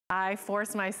I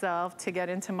forced myself to get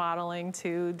into modeling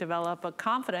to develop a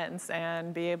confidence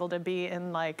and be able to be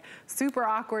in like super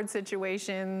awkward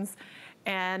situations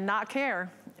and not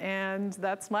care. And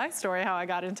that's my story, how I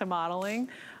got into modeling.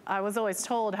 I was always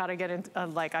told how to get into,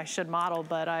 like I should model,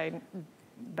 but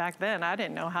back then, I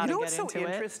didn't know how to get into it. You know what's so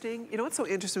interesting? You know what's so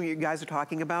interesting what you guys are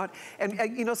talking about? And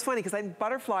you know, it's funny because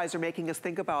butterflies are making us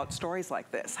think about stories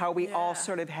like this, how we all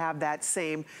sort of have that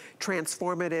same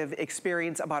transformative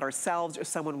experience about ourselves or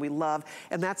someone we love,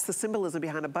 and that's the symbolism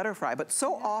behind a butterfly. But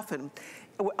so often,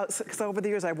 because over the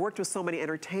years I've worked with so many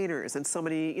entertainers and so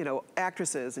many, you know,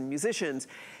 actresses and musicians,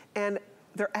 and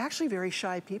they're actually very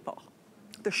shy people.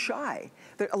 They're shy.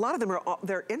 A lot of them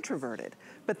they're introverted,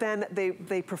 but then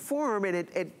they perform and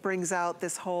it brings out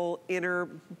this whole inner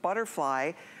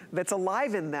butterfly that's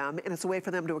alive in them, and it's a way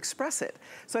for them to express it.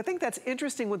 So I think that's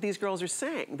interesting what these girls are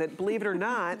saying, that believe it or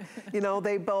not, you know,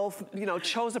 they both, you know,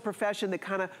 chose a profession that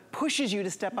kind of pushes you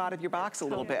to step out of your box a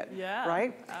little bit,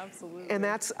 right? Absolutely. And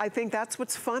I think that's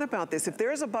what's fun about this. If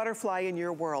there's a butterfly in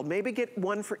your world, maybe get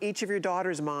one for each of your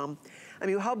daughters, Mom. I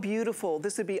mean, how beautiful.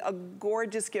 This would be a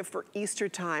gorgeous gift for Easter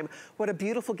time. What a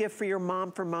beautiful gift for your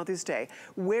mom for Mother's Day.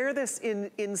 Wear this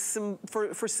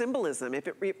for symbolism. If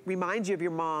it reminds you of your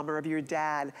mom or of your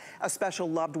dad, a special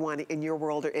loved one in your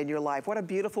world or in your life. What a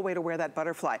beautiful way to wear that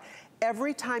butterfly.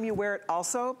 Every time you wear it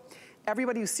also,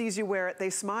 everybody who sees you wear it,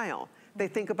 they smile. They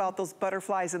think about those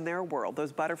butterflies in their world,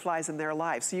 those butterflies in their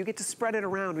life. So you get to spread it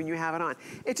around when you have it on.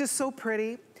 It's just so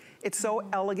pretty. It's so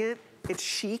elegant. It's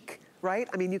chic. Right?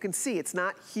 I mean, you can see it's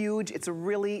not huge. It's a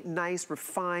really nice,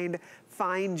 refined,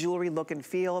 fine jewelry look and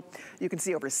feel. You can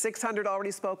see over 600 already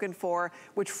spoken for,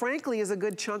 which frankly is a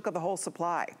good chunk of the whole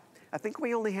supply. I think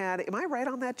we only had, am I right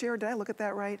on that, Jared? Did I look at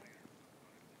that right?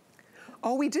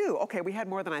 Oh, we do. Okay, we had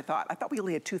more than I thought. I thought we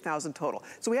only had 2,000 total.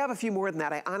 So we have a few more than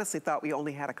that. I honestly thought we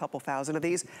only had a couple thousand of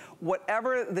these.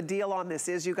 Whatever the deal on this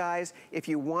is, you guys, if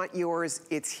you want yours,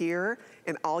 it's here.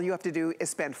 And all you have to do is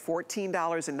spend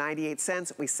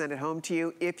 $14.98. We send it home to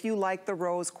you. If you like the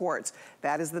rose quartz,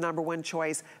 that is the #1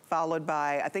 choice, followed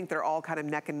by, I think they're all kind of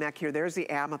neck and neck here. There's the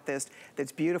amethyst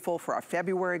that's beautiful for our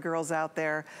February girls out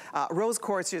there. Rose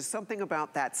quartz, there's something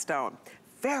about that stone.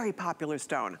 Very popular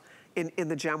stone in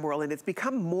the gem world, and it's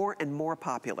become more and more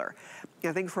popular.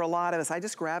 I think for a lot of us, I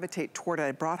just gravitate toward it.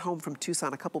 I brought home from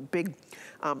Tucson a couple big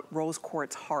rose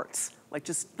quartz hearts. Like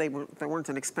just, they weren't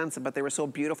inexpensive, but they were so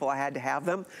beautiful I had to have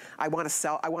them. I want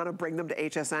to bring them to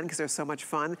HSN because they're so much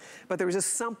fun. But there was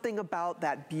just something about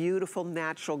that beautiful,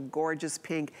 natural, gorgeous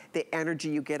pink, the energy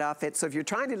you get off it. So if you're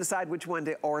trying to decide which one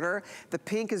to order, the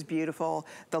pink is beautiful.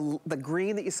 The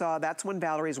green that you saw, that's one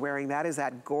Valerie's wearing. That is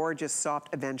that gorgeous,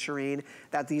 soft aventurine.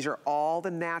 These are all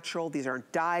the natural. These aren't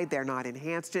dyed. They're not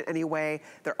enhanced in any way.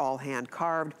 They're all hand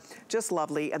carved. Just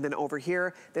lovely. And then over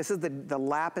here, this is the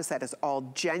lapis that is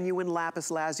all genuine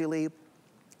lapis lazuli,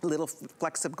 little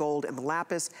flecks of gold in the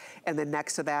lapis, and then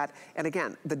next to that, and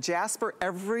again, the jasper,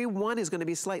 every one is gonna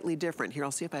be slightly different. Here,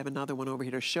 I'll see if I have another one over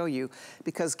here to show you,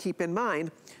 because keep in mind,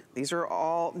 these are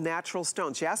all natural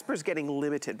stones. Jasper's getting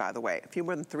limited, by the way. A few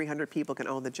more than 300 people can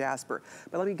own the jasper,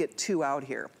 but let me get 2 out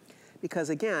here. Because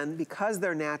again, because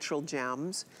they're natural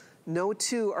gems, no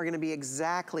two are gonna be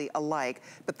exactly alike,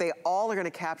 but they all are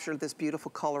gonna capture this beautiful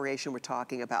coloration we're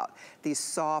talking about. These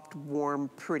soft,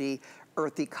 warm, pretty,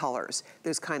 earthy colors.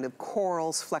 There's kind of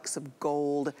corals, flecks of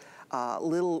gold,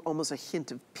 almost a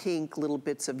hint of pink, little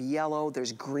bits of yellow.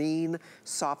 There's green,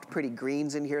 soft, pretty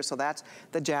greens in here. So that's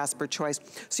the jasper choice.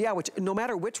 So yeah, no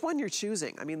matter which one you're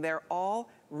choosing, I mean, they're all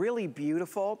really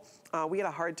beautiful. We had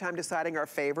a hard time deciding our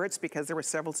favorites because there were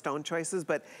several stone choices,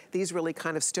 but these really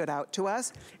kind of stood out to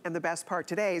us. And the best part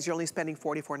today is you're only spending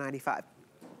 $44.95.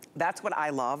 That's what I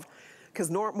love, because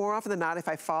more often than not, if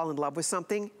I fall in love with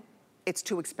something, it's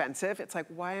too expensive. It's like,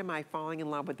 why am I falling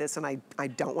in love with this and I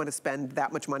don't want to spend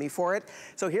that much money for it?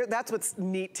 So here, that's what's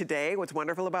neat today. What's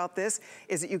wonderful about this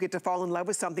is that you get to fall in love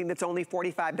with something that's only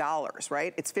 $45,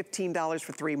 right? It's $15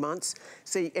 for 3 months.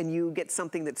 So, and you get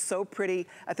something that's so pretty.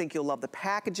 I think you'll love the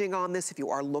packaging on this if you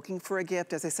are looking for a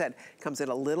gift. As I said, it comes in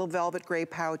a little velvet gray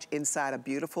pouch inside a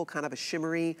beautiful kind of a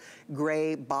shimmery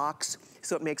gray box.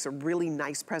 So it makes a really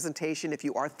nice presentation if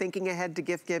you are thinking ahead to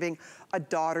gift giving, a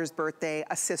daughter's birthday,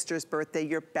 a sister's birthday,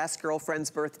 your best girlfriend's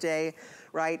birthday,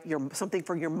 right? Something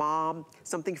for your mom,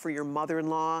 something for your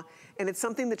mother-in-law, and it's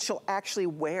something that she'll actually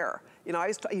wear. You know,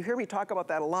 you hear me talk about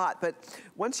that a lot, but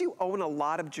once you own a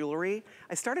lot of jewelry,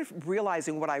 I started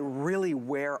realizing what I really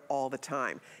wear all the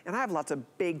time. And I have lots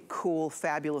of big, cool,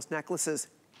 fabulous necklaces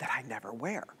that I never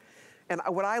wear. And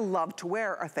what I love to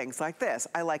wear are things like this.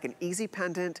 I like an easy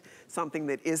pendant, something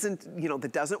that isn't, you know,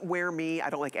 that doesn't wear me. I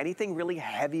don't like anything really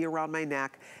heavy around my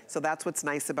neck. So that's what's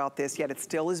nice about this, yet it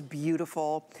still is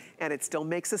beautiful and it still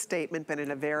makes a statement, but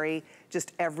in a very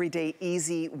just everyday,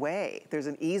 easy way. There's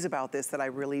an ease about this that I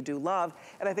really do love.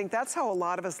 And I think that's how a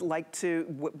lot of us like to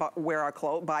wear our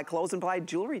clothes, buy clothes and buy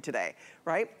jewelry today,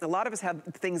 right? A lot of us have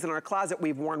things in our closet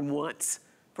we've worn once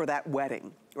for that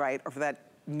wedding, right? Or for that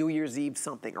New Year's Eve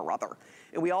something or other.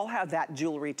 And we all have that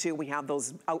jewelry too. We have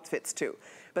those outfits too.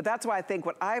 But that's why I think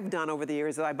what I've done over the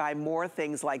years is I buy more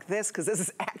things like this, because this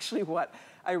is actually what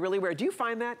I really wear. Do you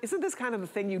find that? Isn't this kind of the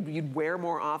thing you'd wear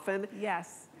more often?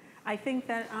 Yes. I think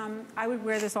that I would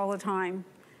wear this all the time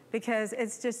because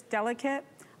it's just delicate.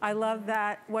 I love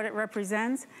that, what it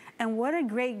represents, and what a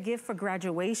great gift for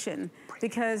graduation,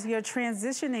 because you're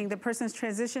transitioning, the person's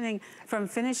transitioning from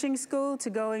finishing school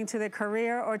to going to their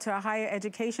career or to a higher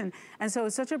education. And so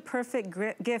it's such a perfect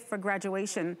gift for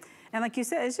graduation. And like you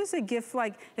said, it's just a gift,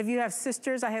 like if you have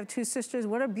sisters, I have 2 sisters,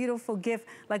 what a beautiful gift.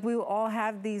 Like we will all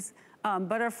have these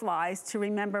butterflies to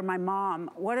remember my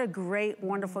mom. What a great,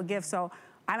 wonderful gift. So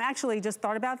I actually just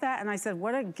thought about that and I said,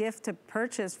 what a gift to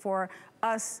purchase for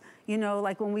us, you know,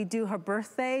 like when we do her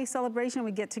birthday celebration,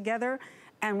 we get together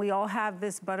and we all have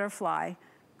this butterfly.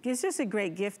 It's just a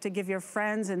great gift to give your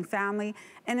friends and family.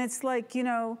 And it's like, you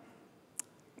know,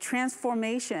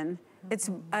 transformation.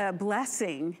 It's a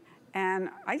blessing.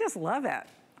 And I just love it.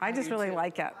 I just really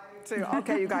like it.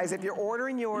 Okay, you guys, if you're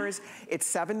ordering yours,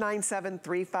 it's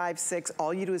 $797,356.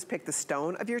 All you do is pick the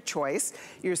stone of your choice.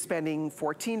 You're spending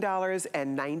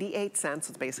 $14.98, so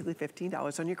it's basically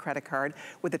 $15 on your credit card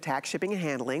with the tax, shipping, and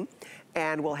handling.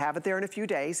 And we'll have it there in a few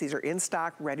days. These are in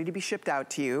stock, ready to be shipped out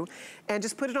to you. And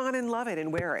just put it on and love it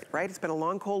and wear it, right? It's been a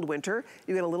long, cold winter.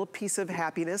 You get a little piece of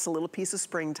happiness, a little piece of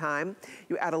springtime.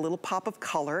 You add a little pop of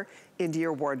color into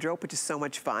your wardrobe, which is so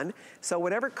much fun. So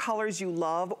whatever colors you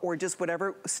love or just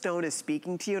whatever stone is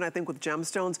speaking to you, and I think with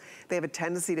gemstones, they have a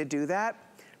tendency to do that,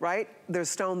 right? There's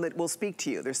stone that will speak to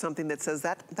you. There's something that says,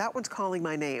 that one's calling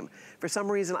my name. For some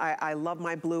reason, I love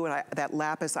my blue and that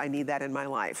lapis, I need that in my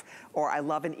life. Or I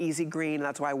love an easy green, and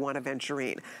that's why I want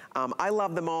aventurine. I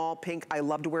love them all. Pink, I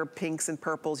love to wear pinks and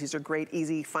purples. These are great,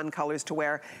 easy, fun colors to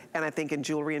wear. And I think in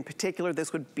jewelry in particular,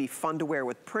 this would be fun to wear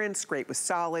with prints, great with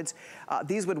solids.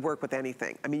 These would work with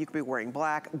anything. I mean, you could be wearing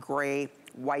black, gray,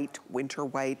 white, winter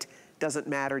white, doesn't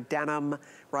matter, denim,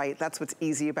 right? That's what's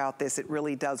easy about this. It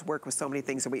really does work with so many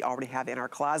things that we already have in our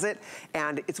closet.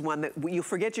 And it's one that you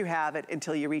forget you have it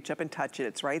until you reach up and touch it.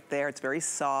 It's right there. It's very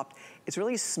soft. It's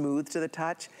really smooth to the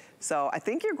touch. So I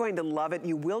think you're going to love it.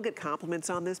 You will get compliments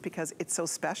on this because it's so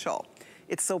special.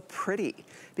 It's so pretty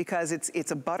because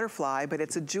it's a butterfly, but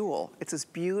it's a jewel. It's this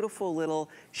beautiful little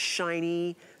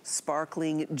shiny,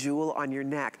 sparkling jewel on your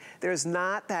neck. There's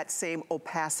not that same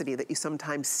opacity that you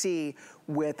sometimes see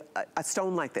with a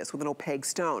stone like this, with an opaque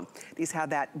stone. These have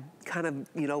that kind of,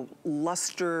 you know,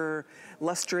 lustrous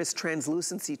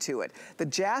translucency to it. The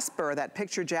jasper, that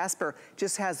picture jasper,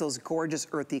 just has those gorgeous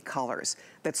earthy colors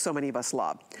that so many of us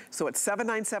love. So it's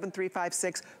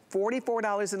 $797,356,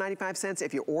 $44.95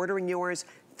 if you're ordering yours.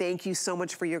 Thank you so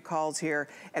much for your calls here.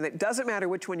 And it doesn't matter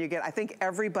which one you get. I think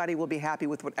everybody will be happy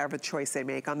with whatever choice they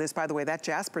make on this. By the way, that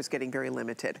jasper is getting very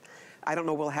limited. I don't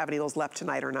know if we'll have any of those left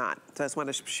tonight or not. So I just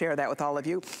want to share that with all of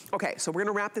you. Okay, so we're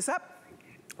going to wrap this up.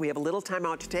 We have a little time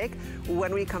out to take.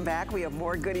 When we come back, we have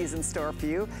more goodies in store for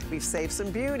you. We've saved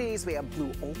some beauties. We have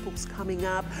blue opals coming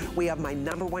up. We have my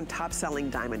 #1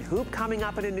 top-selling diamond hoop coming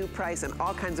up at a new price and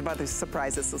all kinds of other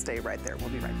surprises, so stay right there. We'll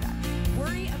be right back.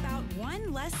 Worry about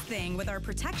one less thing with our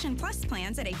Protection Plus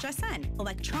plans at HSN.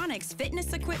 Electronics,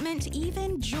 fitness equipment,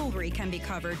 even jewelry can be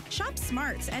covered. Shop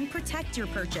smarts and protect your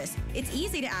purchase. It's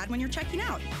easy to add when you're checking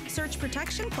out. Search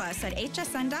Protection Plus at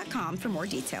hsn.com for more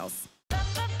details.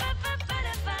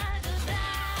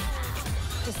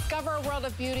 Discover a world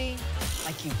of beauty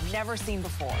like you've never seen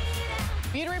before.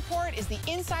 Beauty Report is the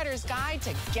insider's guide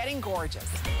to getting gorgeous.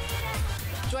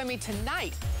 Join me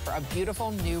tonight for a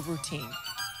beautiful new routine.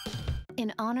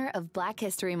 In honor of Black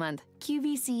History Month,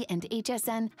 QVC and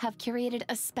HSN have curated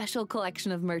a special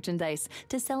collection of merchandise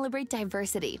to celebrate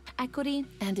diversity, equity,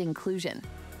 and inclusion.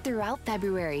 Throughout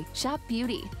February, shop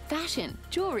beauty, fashion,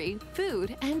 jewelry,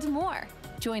 food, and more.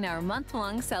 Join our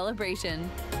month-long celebration.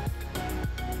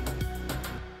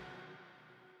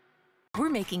 We're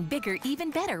making bigger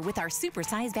even better with our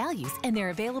supersize values, and they're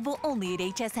available only at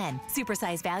HSN.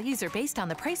 Supersize values are based on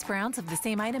the price per ounce of the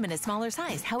same item in a smaller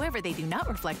size. However, they do not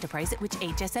reflect a price at which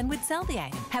HSN would sell the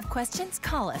item. Have questions?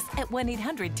 Call us at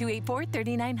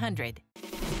 1-800-284-3900.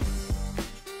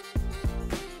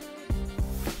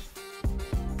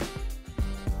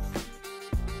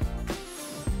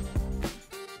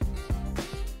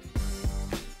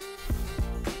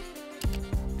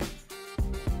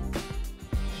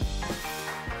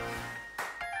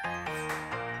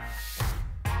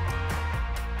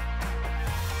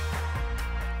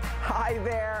 Hi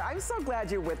there. I'm so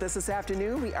glad you're with us this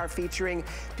afternoon. We are featuring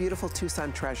beautiful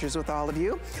Tucson treasures with all of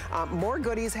you. More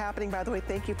goodies happening, by the way.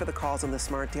 Thank you for the calls on the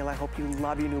Smart Deal. I hope you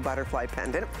love your new butterfly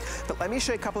pendant. But let me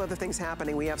show you a couple other things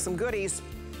happening. We have some goodies.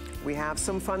 We have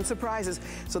some fun surprises.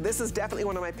 So this is definitely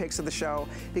one of my picks of the show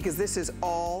because this is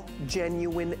all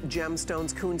genuine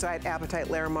gemstones, kunzite, apatite,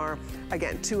 larimar.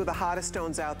 Again, two of the hottest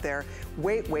stones out there.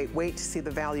 Wait to see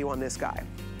the value on this guy.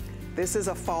 This is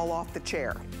a fall off the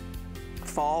chair.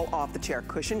 Fall off the chair.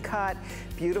 Cushion cut,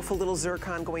 beautiful little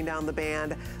zircon going down the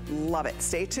band. Love it.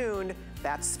 Stay tuned.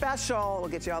 That's special. We'll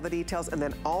get you all the details. And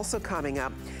then also coming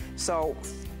up, so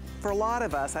for a lot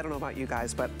of us, I don't know about you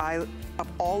guys, but of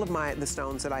all of the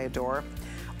stones that I adore,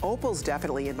 opal's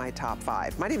definitely in my top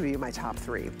 5. Might even be in my top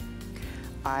 3.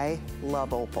 I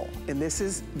love opal. And this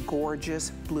is gorgeous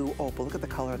blue opal. Look at the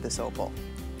color of this opal.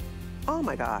 Oh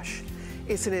my gosh.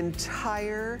 It's an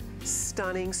entire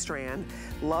stunning strand.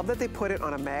 Love that they put it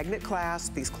on a magnet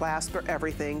clasp. These clasps are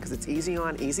everything because it's easy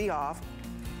on, easy off.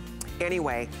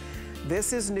 Anyway,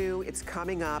 this is new. It's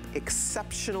coming up.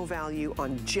 Exceptional value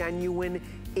on genuine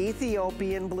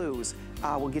Ethiopian blues.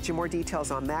 We'll get you more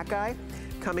details on that guy.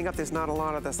 Coming up, there's not a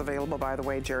lot of this available, by the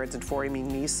way. Jared's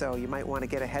informing me, so you might want to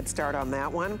get a head start on that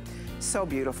one. So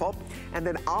beautiful. And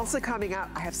then also coming up,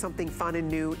 I have something fun and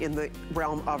new in the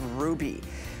realm of ruby.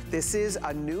 This is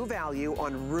a new value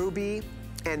on ruby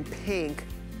and pink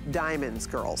diamonds,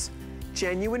 girls.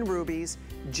 Genuine rubies,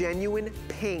 genuine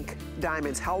pink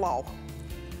diamonds. Hello.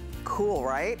 Cool,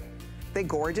 right? They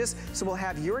gorgeous. So we'll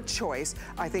have your choice.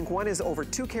 I think one is over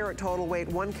 2 carat total weight,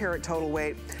 1 carat total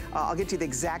weight. I'll get you the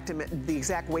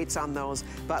exact weights on those.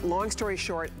 But long story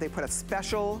short, they put a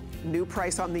special new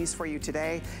price on these for you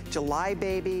today. July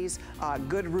babies.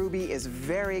 Good ruby is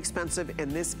very expensive, and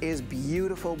this is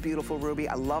beautiful, beautiful ruby.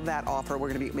 I love that offer. We're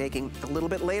going to be making a little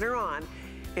bit later on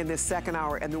in this second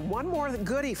hour. And then one more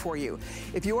goodie for you.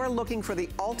 If you are looking for the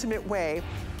ultimate way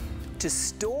to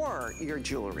store your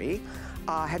jewelry,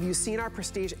 have you seen our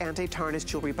Prestige Anti-Tarnish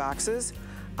jewelry boxes?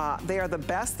 They are the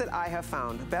best that I have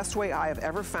found, the best way I have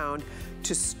ever found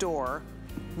to store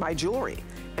my jewelry.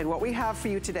 And what we have for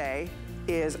you today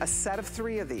is a set of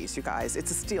 3 of these, you guys. It's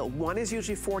a steal. One is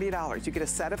usually $40. You get a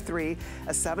set of 3,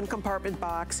 a 7-compartment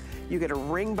box, you get a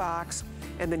ring box,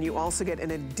 and then you also get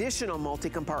an additional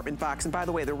multi-compartment box. And by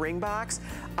the way, the ring box,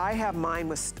 I have mine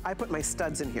with, I put my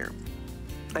studs in here.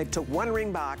 I took one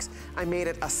ring box, I made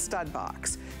it a stud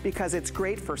box because it's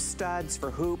great for studs,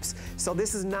 for hoops. So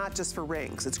this is not just for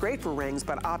rings. It's great for rings,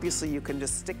 but obviously you can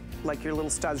just stick like your little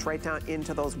studs right down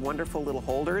into those wonderful little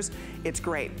holders. It's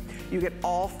great. You get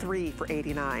all 3 for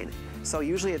 $89. So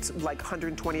usually it's like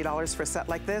 $120 for a set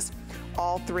like this.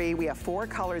 All 3, we have 4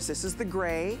 colors. This is the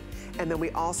gray, and then we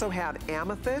also have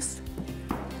amethyst,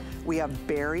 we have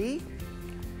berry,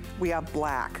 we have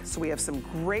black. So we have some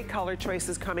great color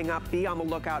choices coming up. Be on the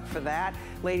lookout for that.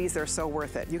 Ladies, they're so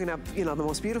worth it. You can have, you know, the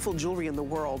most beautiful jewelry in the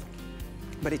world,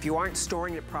 but if you aren't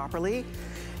storing it properly,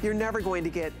 you're never going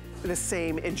to get the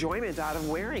same enjoyment out of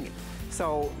wearing it.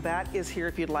 So that is here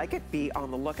if you'd like it. Be on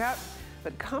the lookout.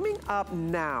 But coming up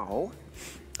now,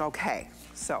 okay,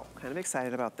 so kind of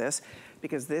excited about this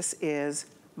because this is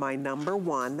my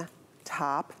 #1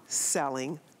 top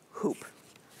selling hoop.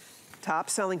 Top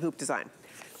selling hoop design.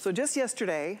 So just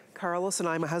yesterday, Carlos and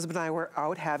I, my husband and I, were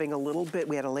out having a little bit,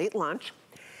 we had a late lunch,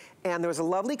 and there was a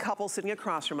lovely couple sitting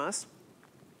across from us,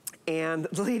 and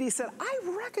the lady said, I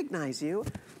recognize you.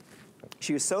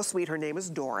 She was so sweet, her name is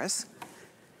Doris,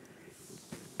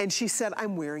 and she said,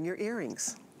 I'm wearing your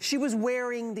earrings. She was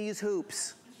wearing these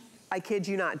hoops. I kid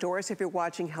you not. Doris, if you're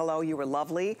watching, hello, you were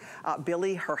lovely.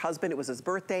 Billy, her husband, it was his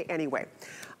birthday. Anyway,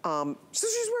 so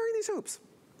she's wearing these hoops.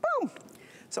 Boom.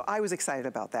 So I was excited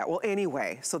about that. Well,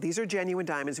 anyway, so these are genuine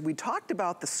diamonds. We talked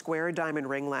about the square diamond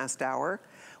ring last hour.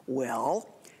 Well,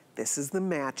 this is the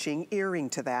matching earring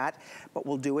to that, but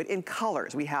we'll do it in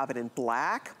colors. We have it in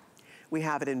black, we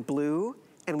have it in blue,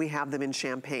 and we have them in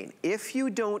champagne. If you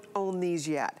don't own these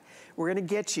yet, we're gonna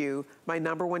get you my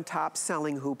 #1 top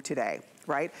selling hoop today,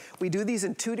 right? We do these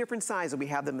in 2 different sizes. We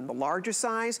have them in the larger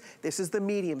size. This is the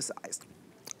medium size.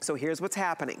 So here's what's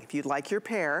happening. If you'd like your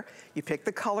pair, you pick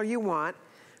the color you want,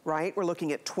 right? We're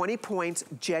looking at 20 points,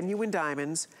 genuine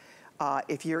diamonds.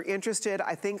 If you're interested,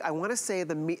 I think, I wanna say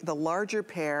the larger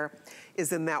pair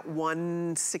is in that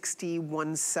 160,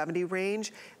 170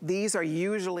 range. These are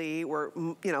usually,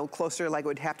 you know, closer, like it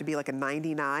would have to be like a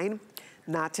 99.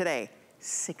 Not today,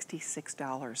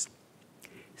 $66.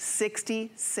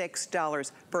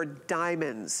 $66 for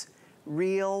diamonds,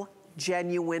 real,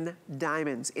 genuine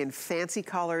diamonds in fancy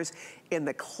colors, in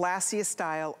the classiest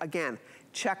style. Again,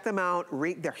 Check them out.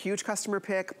 They're huge customer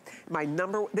pick.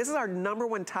 This is our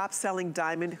 #1 top selling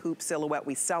diamond hoop silhouette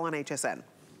we sell on HSN.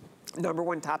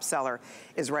 #1 top seller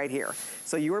is right here.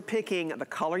 So you are picking the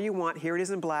color you want. Here it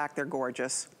is in black. They're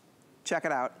gorgeous. Check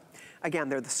it out. Again,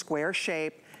 they're the square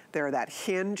shape. They're that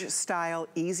hinge style,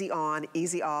 easy on,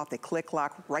 easy off. They click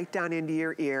lock right down into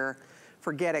your ear.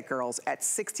 Forget it, girls. At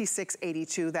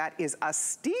 $66.82, that is a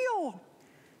steal.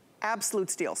 Absolute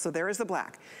steal. So there is the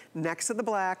black. Next to the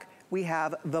black, we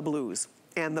have the blues.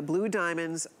 And the blue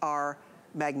diamonds are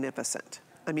magnificent.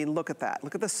 I mean, look at that.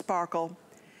 Look at the sparkle.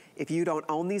 If you don't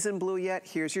own these in blue yet,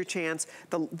 here's your chance.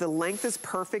 The length is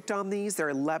perfect on these. They're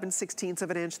 11/16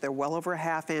 of an inch. They're well over a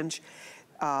 ½ inch.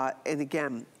 And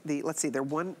again, let's see, they're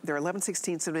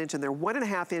 11/16 of an inch, and they're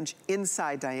 1.5 inch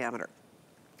inside diameter.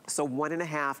 So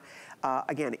 1.5,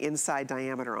 again, inside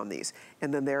diameter on these.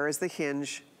 And then there is the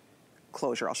hinge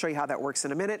closure. I'll show you how that works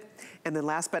in a minute. And then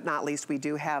last but not least, we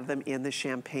do have them in the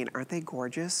champagne. Aren't they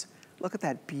gorgeous? Look at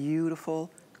that beautiful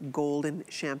golden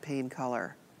champagne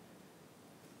color.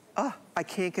 Oh, I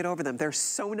can't get over them. They're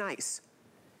so nice.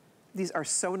 These are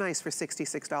so nice for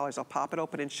 $66. I'll pop it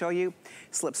open and show you.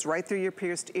 Slips right through your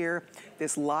pierced ear.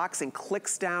 This locks and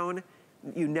clicks down.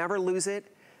 You never lose it.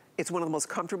 It's one of the most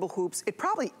comfortable hoops. It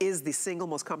probably is the single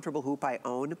most comfortable hoop I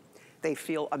own. They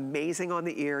feel amazing on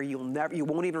the ear. You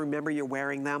won't even remember you're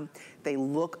wearing them. They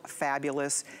look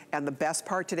fabulous. And the best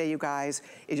part today, you guys,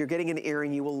 is you're getting an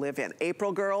earring you will live in.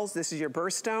 April girls, this is your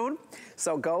birthstone,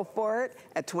 so go for it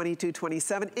at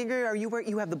 $22.27. Ingrid,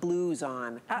 you have the blues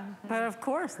on. But of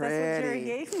course, that's what Jerry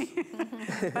gave me.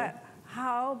 But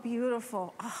how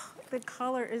beautiful. Oh, the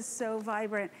color is so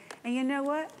vibrant. And you know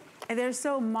what? And they're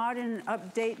so modern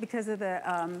update because of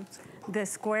the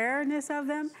squareness of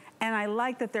them. And I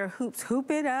like that they're hoops.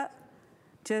 Hoop it up,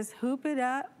 just hoop it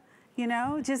up, you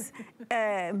know, just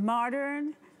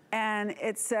modern, and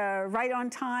it's right on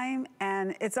time,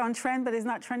 and it's on trend, but it's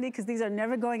not trendy because these are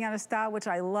never going out of style, which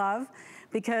I love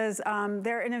because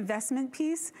they're an investment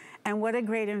piece, and what a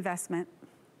great investment.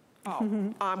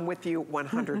 Oh, I'm with you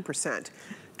 100%.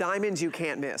 Diamonds you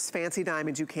can't miss. Fancy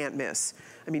diamonds you can't miss.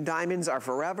 I mean, diamonds are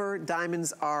forever.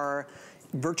 Diamonds are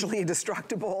virtually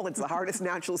indestructible. It's the hardest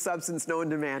natural substance known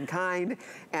to mankind.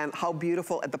 And how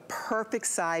beautiful, at the perfect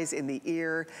size in the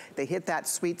ear. They hit that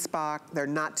sweet spot. They're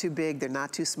not too big, they're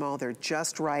not too small, they're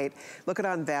just right. Look at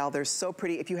on Val, they're so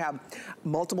pretty. If you have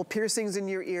multiple piercings in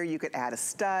your ear, you could add a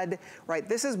stud, right?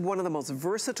 This is one of the most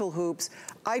versatile hoops.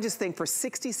 I just think for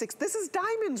 $66, this is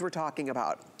diamonds we're talking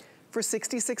about. For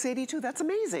 $66.82, that's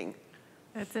amazing.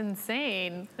 It's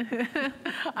insane.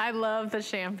 I love the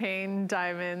champagne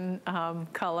diamond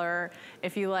color.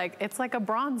 If you like, it's like a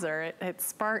bronzer.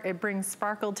 It brings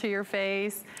sparkle to your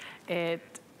face. It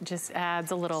just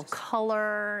adds a little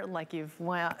color, like you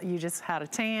just had a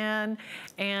tan.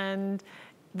 And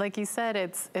like you said,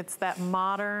 it's that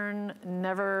modern,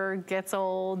 never gets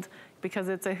old because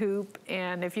it's a hoop.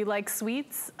 And if you like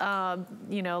sweets,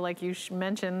 you know, like you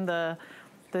mentioned, the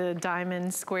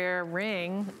diamond square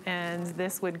ring, and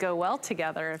this would go well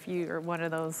together if you are one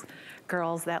of those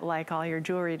girls that like all your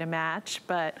jewelry to match.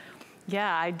 But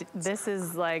yeah, this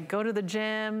is like go to the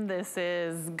gym, this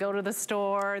is go to the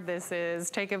store, this is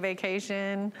take a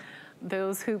vacation.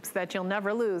 Those hoops that you'll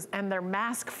never lose, and they're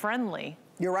mask friendly.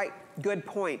 You're right, good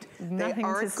point. Nothing they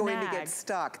aren't to going to snag. get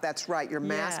stuck. That's right, your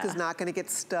mask is not gonna get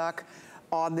stuck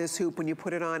on this hoop when you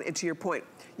put it on. And to your point,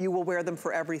 you will wear them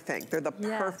for everything. They're the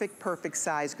perfect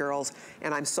size, girls.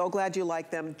 And I'm so glad you like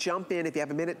them. Jump in if you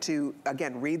have a minute to,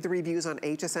 again, read the reviews on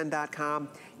hsn.com.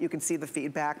 You can see the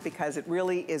feedback because it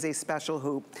really is a special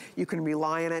hoop. You can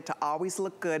rely on it to always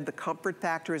look good. The comfort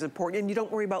factor is important, and you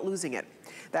don't worry about losing it.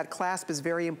 That clasp is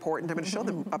very important. I'm gonna show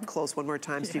them up close one more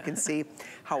time so you can see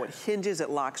how it hinges. It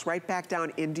locks right back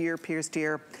down into your pierced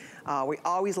ear. We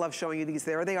always love showing you these.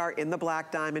 There they are in the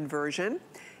black diamond version.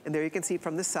 And there you can see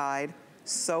from the side,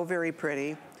 so very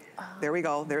pretty. There we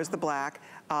go, there's the black.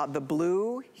 The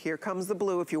blue, here comes the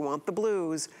blue. If you want the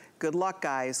blues, good luck,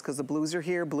 guys, because the blues are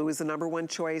here. Blue is the #1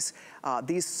 choice.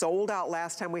 These sold out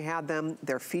last time we had them.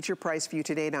 They're feature price for you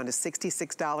today down to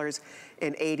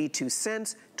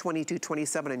 $66.82,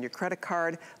 $22.27 on your credit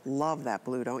card. Love that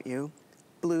blue, don't you?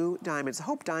 Blue diamonds.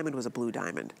 Hope Diamond was a blue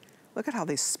diamond. Look at how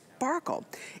they sparkle.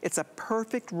 It's a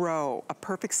perfect row, a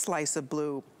perfect slice of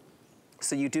blue.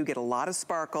 So you do get a lot of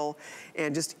sparkle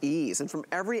and just ease. And from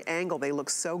every angle, they look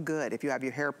so good. If you have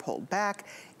your hair pulled back,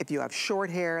 if you have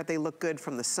short hair, they look good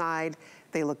from the side.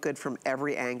 They look good from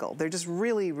every angle. They're just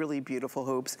really, really beautiful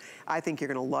hoops. I think you're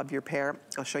gonna love your pair.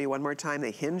 I'll show you one more time.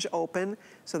 They hinge open,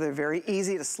 so they're very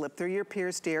easy to slip through your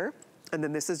pierced ear. And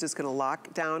then this is just gonna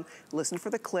lock down. Listen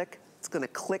for the click. It's gonna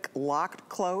click locked,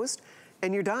 closed.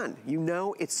 and you're done. You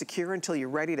know it's secure until you're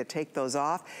ready to take those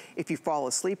off. If you fall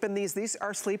asleep in these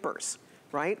are sleepers,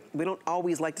 right? We don't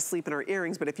always like to sleep in our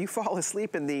earrings, but if you fall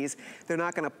asleep in these, they're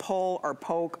not gonna pull or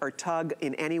poke or tug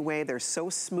in any way. They're so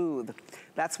smooth.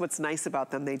 That's what's nice about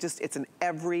them. It's an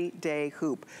everyday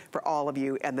hoop for all of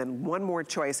you. And then one more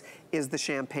choice is the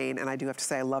champagne. And I do have to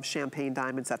say, I love champagne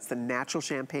diamonds. That's the natural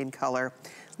champagne color.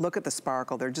 Look at the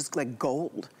sparkle. They're just like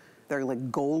gold. They're like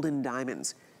golden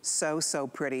diamonds. So, so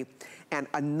pretty. And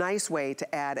a nice way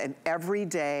to add an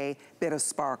everyday bit of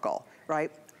sparkle,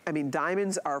 right? I mean,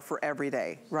 diamonds are for every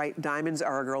day, right? Diamonds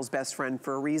are a girl's best friend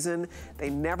for a reason.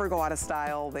 They never go out of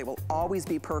style. They will always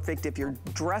be perfect if you're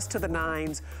dressed to the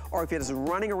nines or if you're just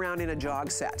running around in a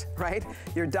jog set, right?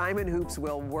 Your diamond hoops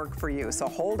will work for you. So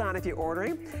hold on if you're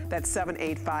ordering. That's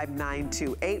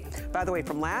 785928. By the way,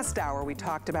 from last hour, we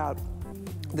talked about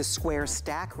the square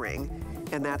stack ring,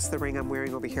 and that's the ring I'm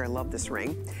wearing over here. I love this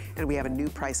ring. And we have a new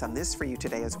price on this for you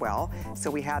today as well.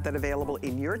 So we have that available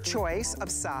in your choice of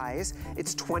size.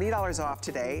 It's $20 off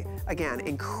today. Again,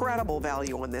 incredible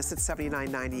value on this. It's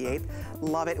 $79.98.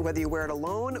 Love it, whether you wear it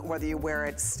alone, whether you wear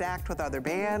it stacked with other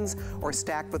bands or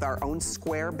stacked with our own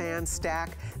square band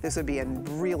stack. This would be a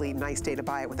really nice day to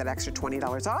buy it with that extra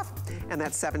 $20 off. And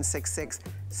that's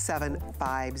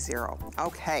 766750.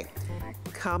 Okay,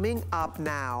 coming up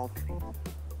now.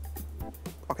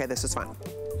 Okay, this is fun.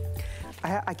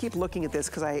 I keep looking at this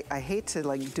because I hate to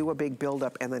like do a big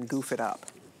buildup and then goof it up.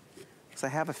 So I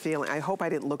have a feeling, I hope I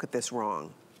didn't look at this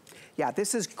wrong. Yeah,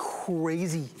 this is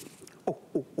crazy.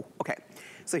 Okay.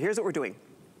 So here's what we're doing.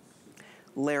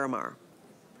 Larimar,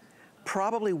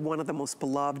 probably one of the most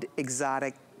beloved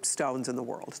exotic stones in the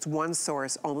world. It's one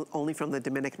source, only from the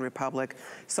Dominican Republic.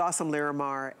 Saw some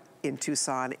Larimar in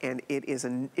Tucson, and it's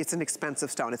an expensive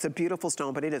stone. It's a beautiful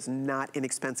stone, but it is not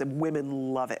inexpensive.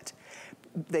 Women love it.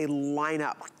 They line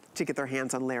up to get their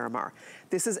hands on Larimar.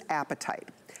 This is apatite.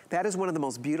 That is one of the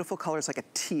most beautiful colors, like a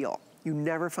teal. You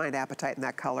never find apatite in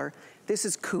that color. This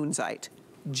is kunzite.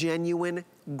 Genuine,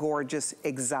 gorgeous,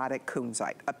 exotic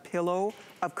kunzite. A pillow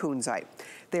of kunzite.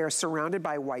 They are surrounded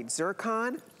by white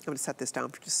zircon. I'm gonna set this down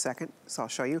for just a second, so I'll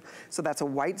show you. So that's a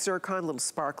white zircon, little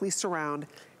sparkly surround.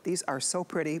 These are so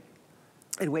pretty.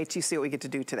 And wait till you see what we get to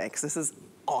do today, because this is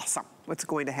awesome, what's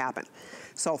going to happen.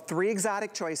 So 3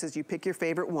 exotic choices, you pick your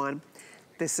favorite one.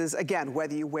 This is, again,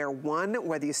 whether you wear one,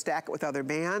 whether you stack it with other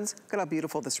bands, look at how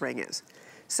beautiful this ring is.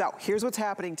 So here's what's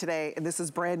happening today, and this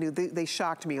is brand new. They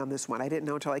shocked me on this one. I didn't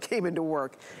know until I came into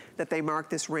work that they marked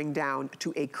this ring down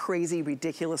to a crazy,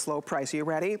 ridiculous low price. Are you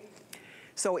ready?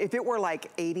 So if it were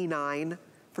like $89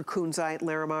 for kunzite,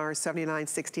 Larimar, $79,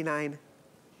 $69,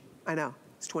 I know,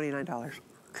 it's $29.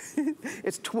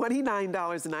 It's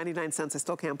 $29.99. I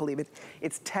still can't believe it.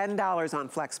 It's $10 on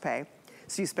FlexPay.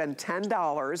 So you spend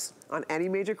 $10 on any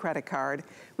major credit card.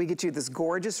 We get you this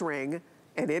gorgeous ring,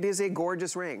 and it is a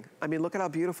gorgeous ring. I mean, look at how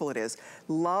beautiful it is.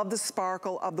 Love the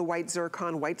sparkle of the white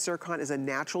zircon. White zircon is a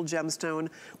natural gemstone,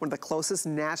 one of the closest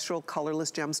natural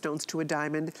colorless gemstones to a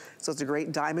diamond. So it's a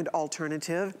great diamond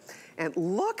alternative. And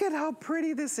look at how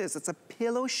pretty this is. It's a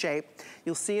pillow shape.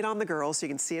 You'll see it on the girls, so you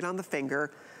can see it on the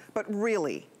finger. But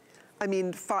really, I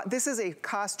mean, this is a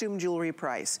costume jewelry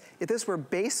price. If this were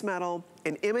base metal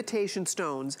and imitation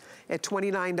stones at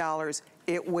 $29,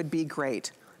 it would be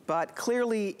great. But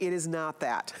clearly, it is not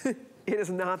that. It is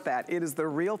not that. It is the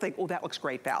real thing. Oh, that looks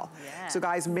great, Val. Yeah. So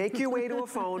guys, make your way to a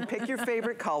phone, pick your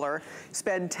favorite color,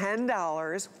 spend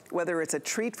 $10, whether it's a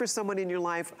treat for someone in your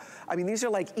life. I mean, these are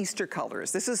like Easter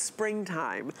colors. This is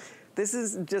springtime. This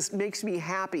is just makes me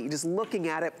happy just looking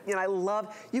at it. And I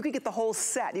love, you could get the whole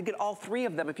set. You get all 3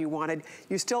 of them if you wanted.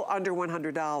 You're still under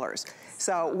 $100.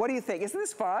 So what do you think? Isn't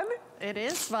this fun? It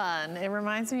is fun. It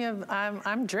reminds me of,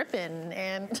 I'm dripping,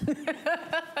 and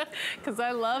because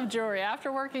I love jewelry.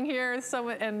 After working here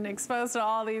and exposed to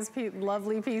all these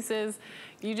lovely pieces,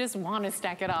 you just want to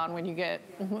stack it on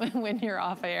when you're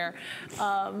off air.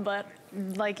 But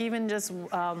like even just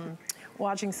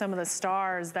watching some of the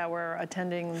stars that were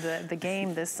attending the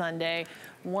game this Sunday,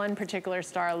 one particular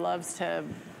star loves to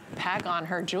pack on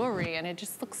her jewelry, and it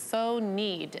just looks so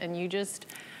neat, and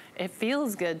it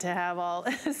feels good to have all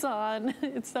this on.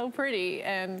 It's so pretty,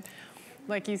 and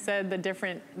like you said, the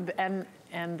different,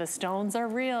 and the stones are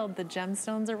real, the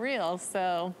gemstones are real,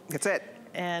 so. That's it.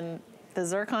 And the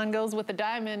zircon goes with the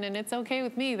diamond, and it's okay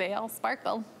with me. They all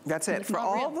sparkle. That's it. For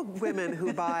all the women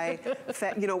who buy,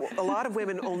 you know, a lot of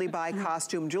women only buy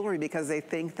costume jewelry because they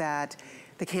think that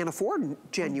they can't afford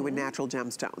genuine natural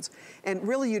gemstones. And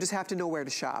really, you just have to know where to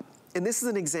shop. And this is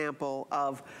an example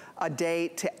of a day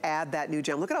to add that new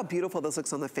gem. Look at how beautiful this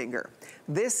looks on the finger.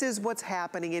 This is what's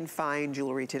happening in fine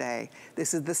jewelry today.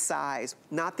 This is the size,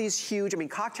 not these huge, I mean,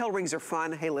 cocktail rings are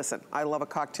fun. Hey, listen, I love a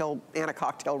cocktail and a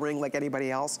cocktail ring like anybody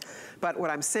else. But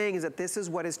what I'm saying is that this is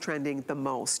what is trending the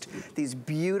most. These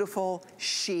beautiful,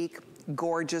 chic,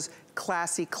 gorgeous,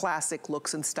 classy, classic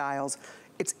looks and styles.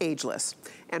 It's ageless.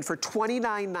 And for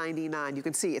 $29.99, you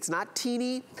can see it's not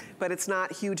teeny, but it's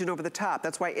not huge and over the top.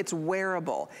 That's why it's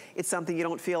wearable. It's something you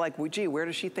don't feel like, well, gee, where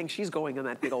does she think she's going in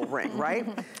that big old ring, right?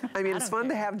 I mean, it's fun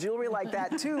to have jewelry like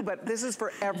that too, but this is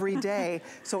for every day.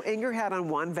 So Inger had on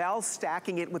one, Val's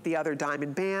stacking it with the other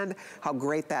diamond band. How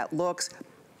great that looks.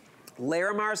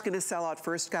 Larimar is going to sell out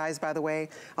first, guys, by the way.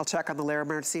 I'll check on the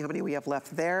Larimar to see how many we have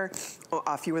left there.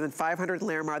 Fewer than 500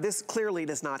 Larimar. This clearly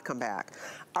does not come back.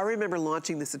 I remember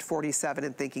launching this at 47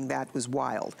 and thinking that was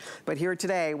wild. But here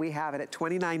today, we have it at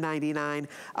 $29.99.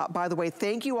 By the way,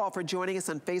 thank you all for joining us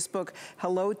on Facebook.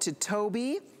 Hello to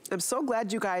Toby. I'm so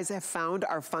glad you guys have found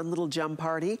our fun little gem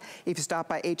party. If you stop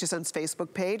by HSN's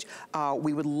Facebook page,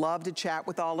 we would love to chat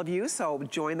with all of you, so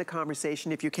join the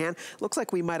conversation if you can. Looks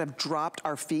like we might have dropped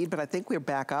our feed, but I think we're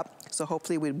back up, so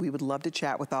hopefully we would love to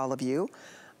chat with all of you.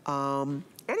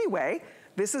 Anyway,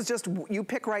 this is just, you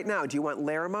pick right now. Do you want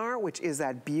Larimar, which is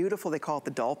that beautiful, they call it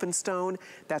the dolphin stone.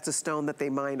 That's a stone that they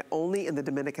mine only in the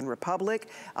Dominican Republic.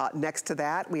 Next to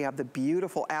that, we have the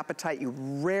beautiful apatite. You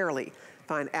rarely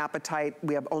find apatite.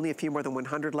 We have only a few more than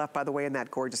 100 left, by the way, in that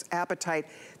gorgeous apatite.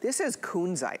 This is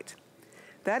kunzite.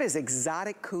 That is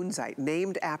exotic kunzite,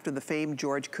 named after the famed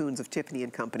George Kunz of Tiffany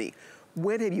 & Company.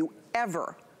 When have you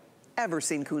ever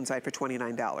seen kunzite for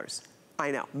 $29?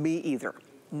 I know, me either,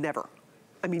 never.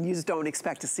 I mean, you just don't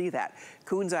expect to see that.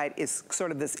 Kunzite is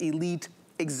sort of this elite,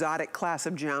 exotic class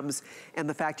of gems, and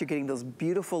the fact you're getting those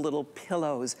beautiful little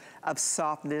pillows of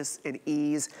softness and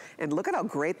ease. And look at how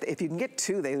great, if you can get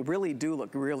two, they really do look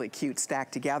really cute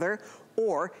stacked together,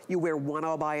 or you wear one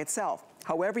all by itself.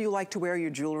 However you like to wear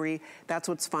your jewelry, that's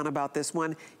what's fun about this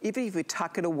one. Even if you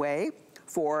tuck it away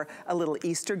for a little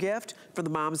Easter gift for the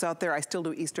moms out there. I still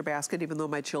do Easter basket even though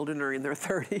my children are in their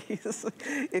 30s.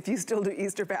 If you still do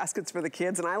Easter baskets for the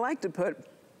kids, and I like to put,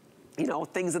 you know,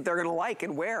 things that they're gonna like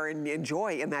and wear and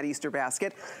enjoy in that Easter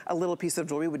basket, a little piece of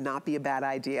jewelry would not be a bad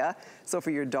idea. So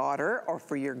for your daughter or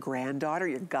for your granddaughter,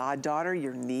 your goddaughter,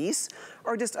 your niece,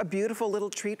 or just a beautiful little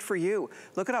treat for you.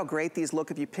 Look at how great these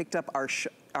look if you picked up our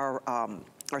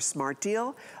Smart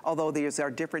Deal. Although these are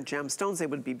different gemstones, they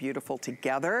would be beautiful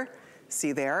together.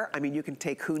 See there? I mean, you can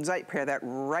take kunzite, pair that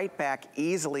right back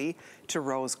easily to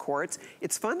rose quartz.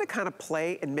 It's fun to kind of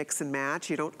play and mix and match.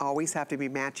 You don't always have to be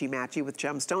matchy-matchy with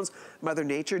gemstones. Mother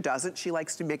Nature doesn't. She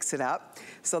likes to mix it up.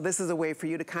 So this is a way for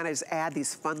you to kind of just add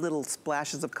these fun little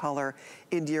splashes of color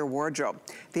into your wardrobe.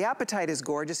 The apatite is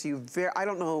gorgeous. I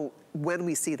don't know when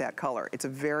we see that color. It's a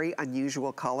very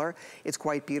unusual color. It's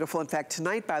quite beautiful. In fact,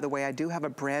 tonight, by the way, I do have a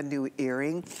brand new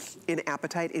earring in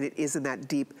apatite, and it is in that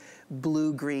deep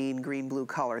blue-green, green-blue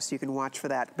color, so you can watch for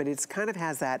that. But it's kind of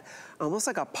has that almost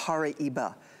like a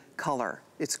Paraiba color.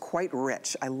 It's quite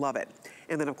rich. I love it.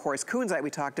 And then, of course, kunzite we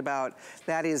talked about.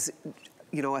 That is,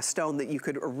 you know, a stone that you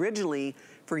could originally,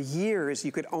 for years,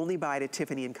 you could only buy at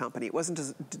Tiffany & Company. It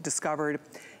wasn't discovered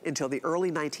until the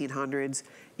early 1900s.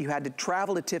 You had to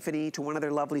travel to Tiffany, to one of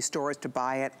their lovely stores to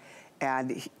buy it,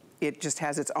 and it just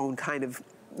has its own kind of,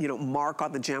 you know, mark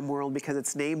on the gem world because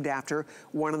it's named after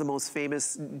one of the most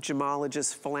famous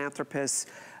gemologists, philanthropists,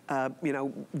 you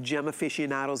know, gem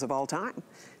aficionados of all time.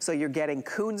 So you're getting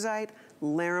kunzite,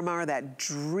 Larimar, that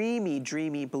dreamy,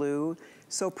 dreamy blue,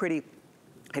 so pretty.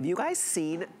 Have you guys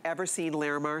ever seen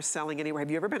Larimar selling anywhere?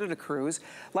 Have you ever been on a cruise?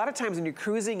 A lot of times when you're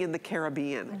cruising in the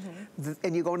Caribbean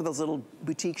and you go into those little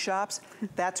boutique shops,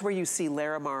 that's where you see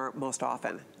Larimar most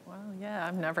often. Well, yeah,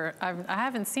 I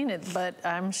haven't seen it, but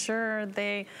I'm sure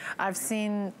I've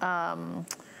seen,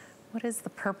 what is the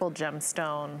purple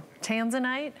gemstone?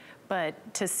 Tanzanite,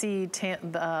 but to see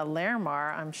the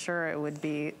Larimar, I'm sure it would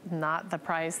be not the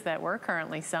price that we're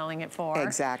currently selling it for.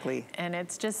 Exactly. And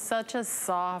it's just such a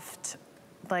soft,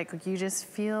 like you just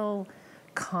feel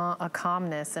a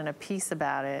calmness and a peace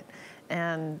about it.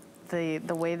 And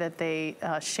the way that they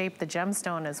shape the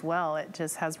gemstone as well, it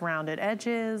just has rounded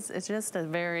edges. It's just a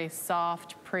very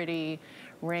soft, pretty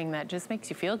ring that just makes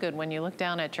you feel good when you look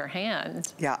down at your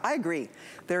hand. Yeah, I agree.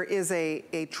 There is a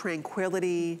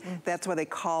tranquility. That's why they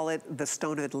call it the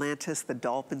stone of Atlantis, the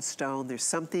dolphin stone. There's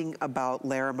something about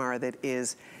Larimar that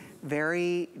is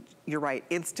very, you're right,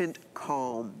 instant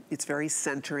calm. It's very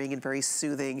centering and very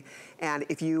soothing. And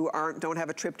if you don't have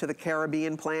a trip to the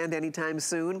Caribbean planned anytime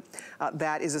soon,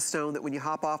 that is a stone that when you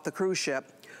hop off the cruise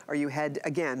ship, or you head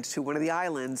again to one of the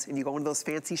islands and you go into those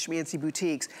fancy schmancy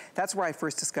boutiques, that's where I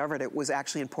first discovered it, was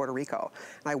actually in Puerto Rico.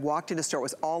 And I walked in a store, it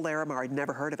was all Larimar, I'd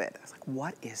never heard of it. I was like,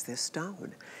 what is this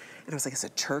stone? And I was like, is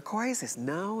it turquoise?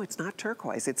 No, it's not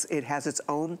turquoise. It has its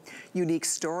own unique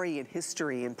story and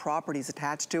history and properties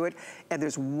attached to it. And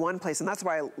there's one place, and that's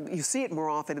why you see it more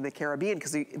often in the Caribbean,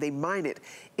 because they mine it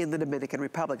in the Dominican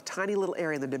Republic. Tiny little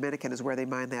area in the Dominican is where they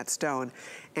mine that stone.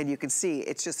 And you can see,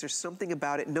 it's just, there's something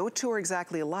about it. No two are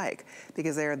exactly alike,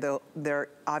 because they're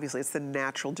obviously, it's the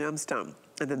natural gemstone.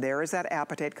 And then there is that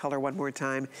apatite color one more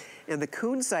time. And the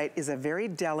kunzite is a very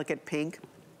delicate pink,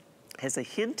 has a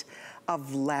hint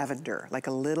of lavender, like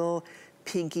a little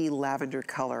pinky lavender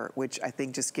color, which I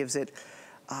think just gives it,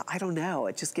 I don't know,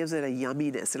 it just gives it a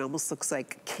yumminess. It almost looks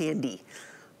like candy,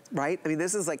 right? I mean,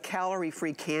 this is like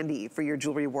calorie-free candy for your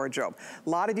jewelry wardrobe. A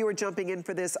lot of you are jumping in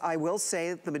for this. I will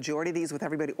say the majority of these, with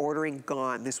everybody ordering,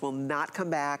 gone. This will not come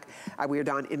back. We are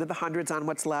down into the hundreds on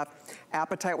what's left.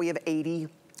 Apatite, we have 80.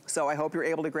 So I hope you're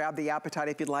able to grab the apatite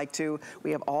if you'd like to.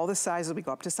 We have all the sizes. We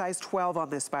go up to size 12 on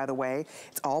this, by the way.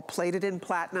 It's all plated in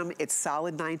platinum. It's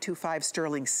solid 925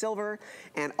 sterling silver.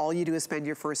 And all you do is spend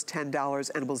your first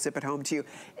 $10 and we'll zip it home to you.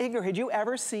 Ingrid, had you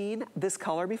ever seen this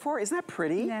color before? Isn't that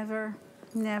pretty? Never,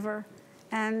 never.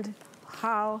 And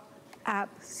how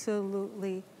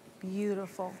absolutely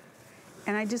beautiful.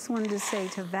 And I just wanted to say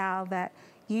to Val that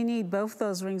you need both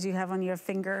those rings you have on your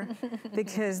finger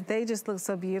because they just look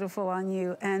so beautiful on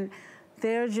you. And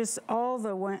they're just all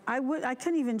the one. I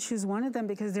couldn't even choose one of them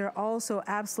because they're all so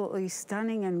absolutely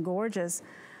stunning and gorgeous.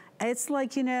 It's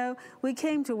like, you know, we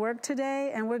came to work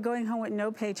today and we're going home with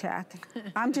no paycheck.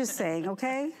 I'm just saying,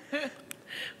 okay?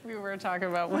 We were talking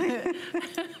about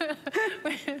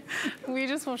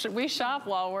we shop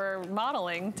while we're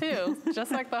modeling too.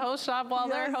 Just like the hosts shop while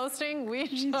they're hosting, we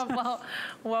shop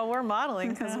while we're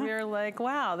modeling, because we're like,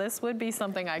 wow, this would be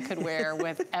something I could wear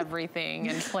with everything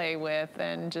and play with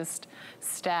and just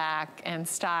stack and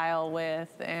style with.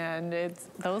 And it's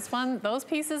those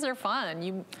pieces are fun.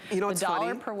 You know, the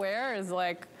dollar per wear is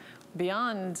like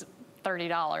beyond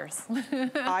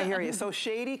 $30. I hear you. So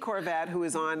Shady Corvette, who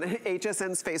is on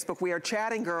HSN's Facebook, we are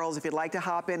chatting, girls. If you'd like to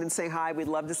hop in and say hi, we'd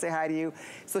love to say hi to you.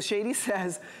 So Shady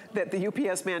says that the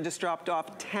UPS man just dropped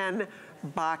off 10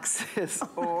 boxes.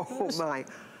 Oh my,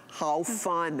 how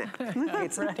fun.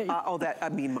 It's, right. I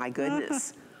mean, my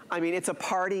goodness. I mean, it's a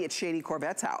party at Shady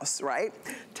Corvette's house, right?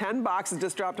 10 boxes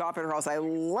just dropped off at her house. I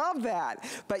love that.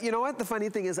 But you know what? The funny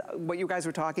thing is, what you guys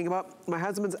were talking about, my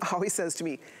husband always says to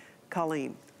me,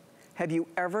 Colleen, have you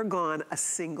ever gone a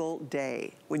single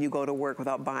day when you go to work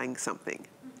without buying something?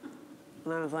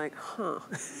 And I was like, huh.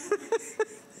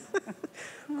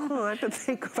 I have to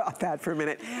think about that for a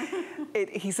minute.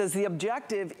 He says the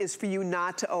objective is for you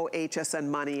not to owe HSN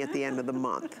money at the end of the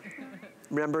month.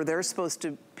 Remember, they're supposed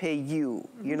to pay you.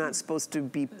 You're not supposed to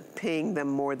be paying them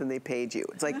more than they paid you.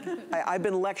 It's like, I've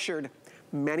been lectured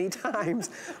many times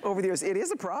over the years. It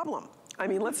is a problem. I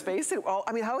mean, let's face it. Well,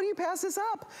 I mean, how do you pass this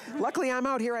up? Luckily, I'm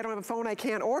out here. I don't have a phone. I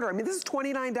can't order. I mean, this is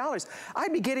 $29.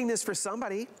 I'd be getting this for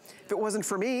somebody if it wasn't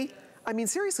for me. I mean,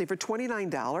 seriously, for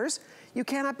 $29, you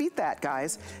cannot beat that,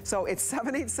 guys. So it's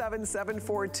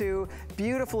 787-742.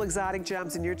 Beautiful exotic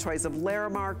gems in your choice of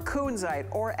Larimar, kunzite,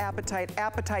 or apatite.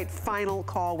 Apatite final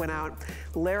call went out.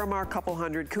 Larimar couple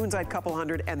hundred, kunzite couple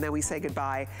hundred, and then we say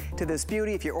goodbye to this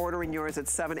beauty. If you're ordering yours,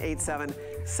 it's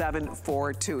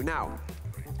 787-742. Now,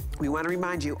 we want to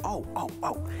remind you,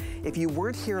 if you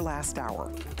weren't here last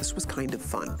hour, this was kind of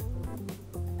fun.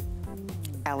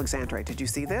 Alexandrite, did you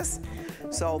see this?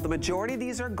 So the majority of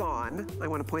these are gone. I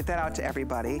want to point that out to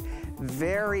everybody.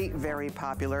 Very, very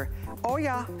popular. Oh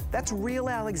yeah, that's real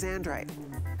Alexandrite.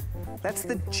 That's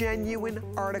the genuine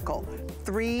article.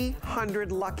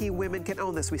 300 lucky women can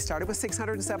own this. We started with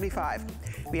 675.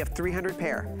 We have 300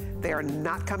 pair. They are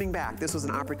not coming back. This was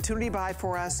an opportunity buy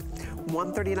for us.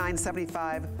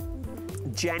 $139.75.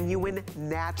 Genuine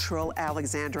natural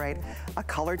Alexandrite, a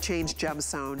color change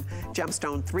gemstone,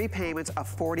 3 payments of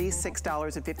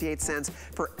 $46.58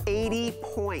 for 80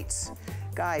 points.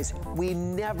 Guys, we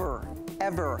never,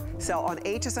 ever sell on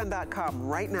hsn.com.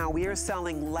 Right now, we are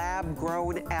selling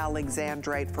lab-grown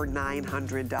Alexandrite for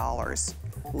 $900.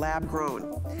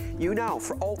 Lab-grown. You know,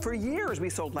 for years we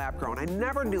sold lab-grown. I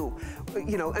never knew,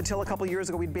 you know, until a couple years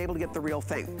ago we'd be able to get the real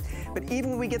thing. But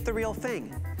even when we get the real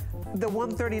thing, the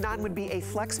 $139 would be a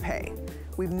flex pay.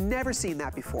 We've never seen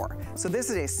that before. So this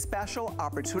is a special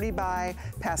opportunity buy,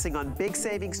 passing on big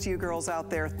savings to you girls out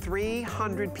there.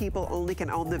 300 people only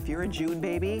can own them. If you're a June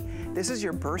baby, this is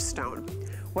your birthstone.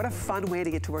 What a fun way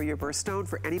to get to wear your birthstone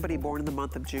for anybody born in the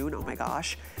month of June. Oh my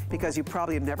gosh, because you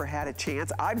probably have never had a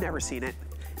chance. I've never seen it.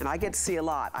 And I get to see a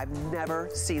lot. I've never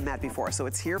seen that before. So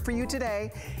it's here for you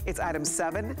today. It's item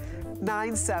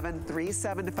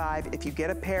 797375. If you get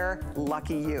a pair,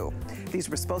 lucky you. These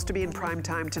were supposed to be in prime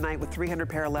time tonight with 300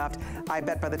 pair left. I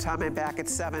bet by the time I'm back at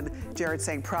 7, Jared's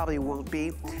saying probably won't be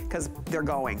because they're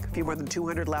going. A few more than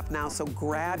 200 left now, so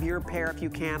grab your pair if you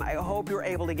can. I hope you're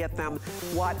able to get them.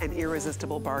 What an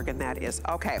irresistible bargain that is.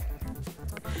 Okay,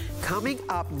 coming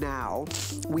up now,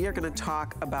 we are gonna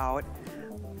talk about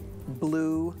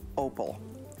blue opal.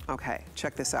 Okay,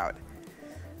 check this out.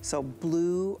 So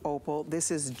blue opal,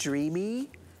 this is dreamy,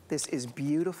 this is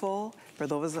beautiful. For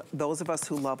those of us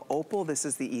who love opal, this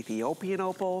is the Ethiopian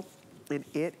opal, and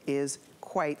it is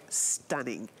quite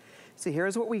stunning. So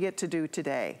here's what we get to do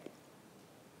today.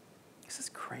 This is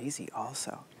crazy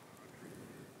also.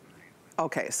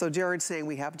 Okay, so Jared's saying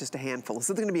we have just a handful. This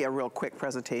is gonna be a real quick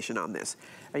presentation on this.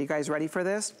 Are you guys ready for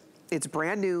this? It's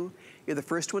brand new. You're the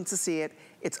first ones to see it.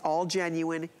 It's all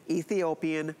genuine,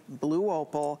 Ethiopian, blue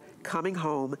opal, coming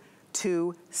home,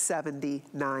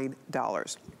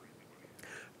 $279.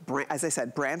 As I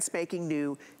said, brand spanking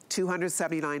new,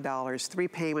 $279, 3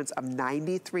 payments of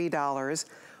 $93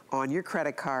 on your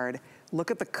credit card.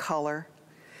 Look at the color.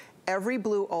 Every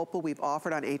blue opal we've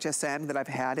offered on HSN that I've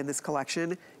had in this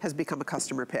collection has become a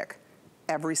customer pick.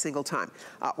 Every single time.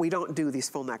 We don't do these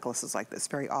full necklaces like this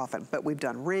very often, but we've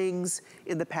done rings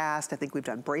in the past. I think we've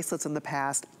done bracelets in the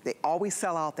past. They always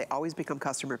sell out. They always become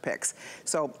customer picks.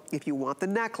 So if you want the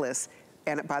necklace,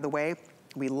 and by the way,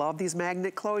 we love these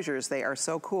magnet closures. They are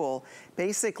so cool.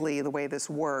 Basically, the way this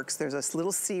works, there's this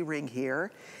little C-ring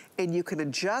here, and you can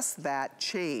adjust that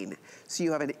chain. So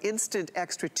you have an instant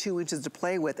extra 2 inches to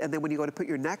play with, and then when you go to put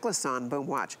your necklace on, boom,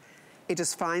 watch. It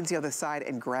just finds the other side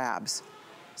and grabs.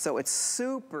 So it's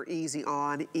super easy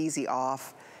on, easy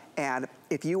off. And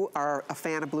if you are a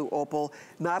fan of blue opal,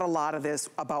 not a lot of this,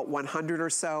 about 100 or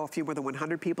so, a few more than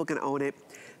 100 people can own it.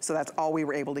 So that's all we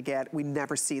were able to get. We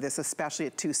never see this, especially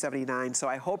at $279. So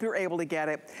I hope you're able to get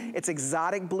it. It's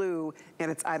exotic blue,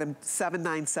 and it's item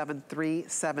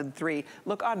 797373.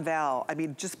 Look on Val, I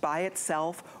mean, just by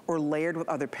itself or layered with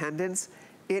other pendants,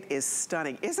 it is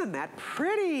stunning. Isn't that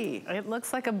pretty? It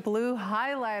looks like a blue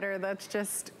highlighter that's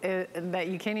just, that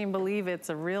you can't even believe it's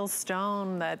a real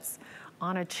stone that's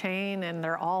on a chain, and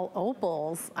they're all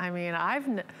opals. I mean, I've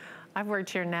worked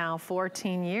here now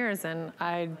 14 years, and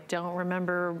I don't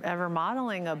remember ever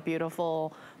modeling a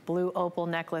beautiful blue opal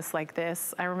necklace like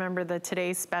this. I remember the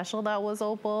Today's Special that was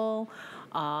opal,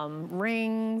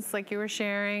 rings like you were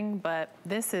sharing, but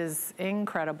this is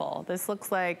incredible. This looks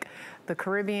like the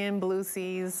Caribbean blue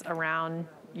seas around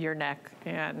your neck,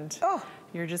 and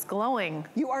you're just glowing.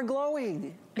 You are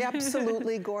glowing.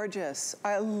 Absolutely gorgeous.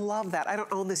 I love that. I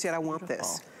don't own this yet. I want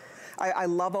this. I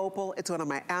love opal. It's one of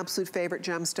my absolute favorite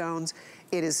gemstones.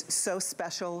 It is so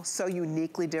special, so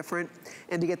uniquely different.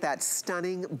 And to get that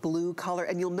stunning blue color,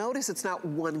 and you'll notice it's not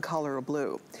one color of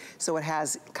blue. So it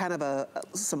has kind of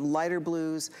some lighter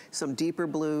blues, some deeper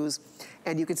blues,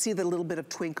 and you can see the little bit of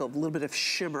twinkle, a little bit of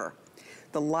shimmer.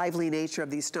 The lively nature of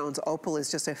these stones. Opal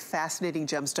is just a fascinating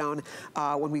gemstone.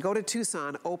 When we go to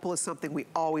Tucson, opal is something we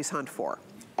always hunt for.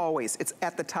 Always. It's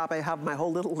at the top. I have my whole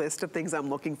little list of things I'm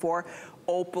looking for.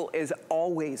 Opal is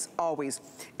always, always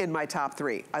in my top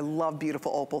 3. I love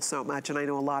beautiful opal so much, and I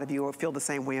know a lot of you feel the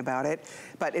same way about it,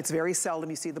 but it's very seldom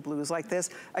you see the blues like this.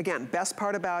 Again, best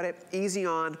part about it, easy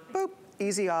on, boop,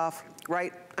 easy off,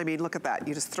 right? I mean, look at that.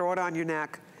 You just throw it on your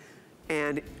neck,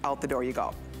 and out the door you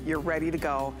go. You're ready to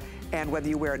go. And whether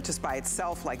you wear it just by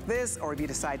itself like this, or if you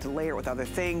decide to layer it with other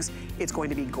things, it's going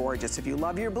to be gorgeous. If you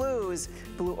love your blues,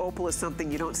 blue opal is something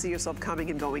you don't see yourself coming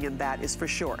and going in, that is for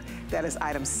sure. That is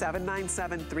item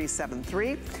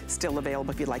 797373. Still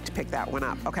available if you'd like to pick that one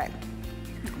up. Okay.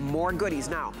 More goodies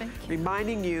now.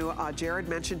 Reminding you, Jared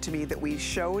mentioned to me that we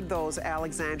showed those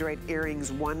Alexandrite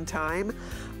earrings one time.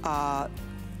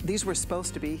 These were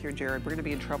supposed to be here, Jared. We're gonna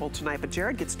be in trouble tonight, but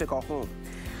Jared gets to go home.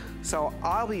 So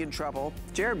I'll be in trouble.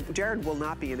 Jared will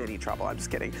not be in any trouble, I'm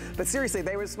just kidding. But seriously,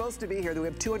 they were supposed to be here. We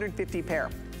have 250 pair.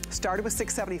 Started with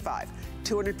 675,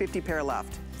 250 pair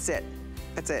left. That's it,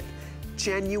 that's it.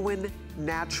 Genuine,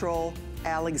 natural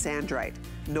Alexandrite,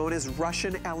 known as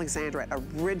Russian Alexandrite,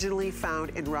 originally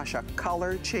found in Russia,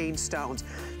 color change stones.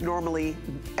 Normally,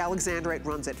 Alexandrite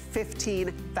runs at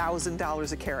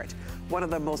 $15,000 a carat. One of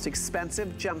the most expensive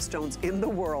gemstones in the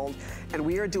world, and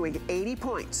we are doing 80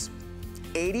 points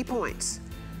 80 points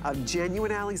of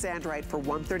genuine Alexandrite for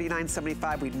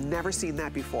 $139.75. We've never seen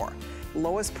that before.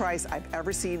 Lowest price I've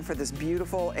ever seen for this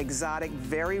beautiful, exotic,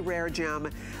 very rare gem,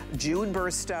 June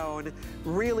birthstone.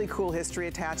 Really cool history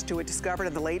attached to it, discovered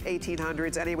in the late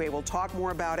 1800s. Anyway, we'll talk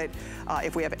more about it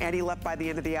if we have any left by the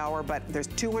end of the hour, but there's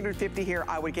 250 here.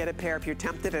 I would get a pair if you're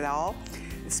tempted at all.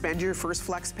 Spend your first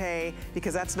flex pay,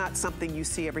 because that's not something you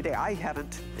see every day. I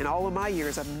haven't. In all of my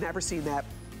years, I've never seen that.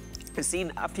 I've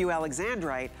seen a few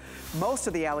Alexandrite. Most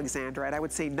of the Alexandrite, I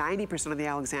would say 90% of the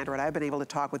Alexandrite I've been able to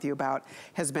talk with you about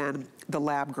has been the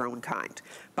lab-grown kind.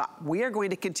 But we are going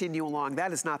to continue along.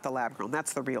 That is not the lab-grown,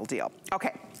 that's the real deal.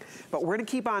 Okay, but we're gonna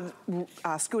keep on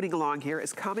scooting along here.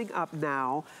 Is coming up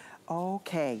now.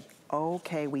 Okay,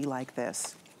 we like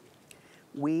this.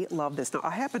 We love this. Now,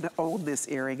 I happen to own this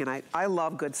earring, and I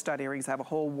love good stud earrings. I have a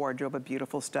whole wardrobe of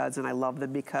beautiful studs, and I love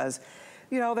them because,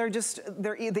 you know, they're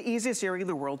the easiest earring in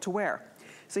the world to wear.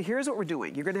 So here's what we're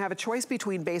doing. You're gonna have a choice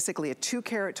between basically a 2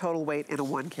 carat total weight and a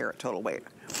 1 carat total weight.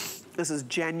 This is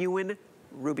genuine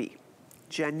ruby.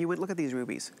 Genuine, look at these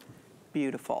rubies.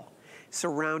 Beautiful.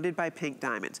 Surrounded by pink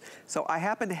diamonds. So I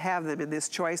happen to have them in this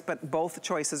choice, but both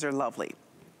choices are lovely.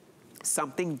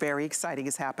 Something very exciting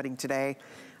is happening today.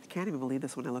 I can't even believe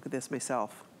this when I look at this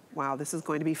myself. Wow, this is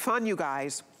going to be fun, you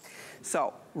guys.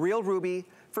 So, real ruby.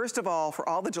 First of all, for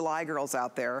all the July girls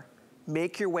out there,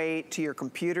 make your way to your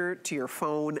computer, to your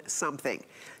phone, something,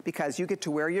 because you get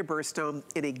to wear your birthstone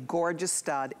in a gorgeous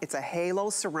stud. It's a halo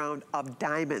surround of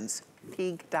diamonds,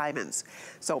 pink diamonds.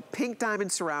 So pink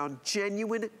diamond surround,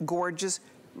 genuine, gorgeous,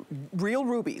 real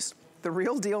rubies. The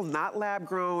real deal, not lab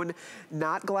grown,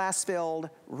 not glass filled,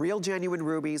 real genuine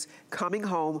rubies coming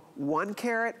home, 1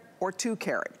 carat or 2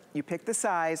 carat. You pick the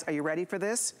size. Are you ready for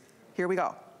this? Here we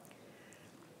go.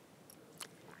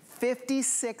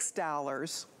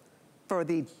 $56 for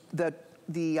the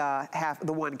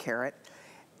 1 carat,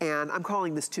 and I'm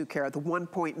calling this 2 carat, the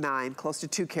 1.9, close to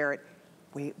 2 carat.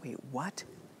 Wait, what?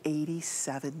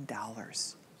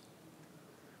 $87.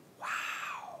 Wow.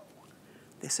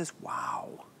 This is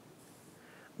wow.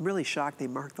 I'm really shocked they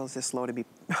marked those this low, to be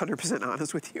 100%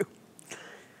 honest with you.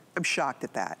 I'm shocked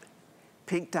at that.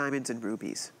 Pink diamonds and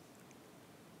rubies.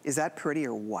 Is that pretty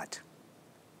or what?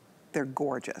 They're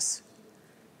gorgeous.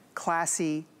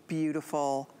 Classy,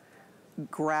 beautiful,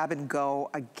 grab and go.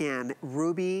 Again,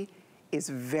 ruby is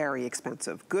very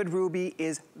expensive. Good ruby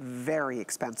is very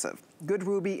expensive. Good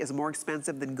ruby is more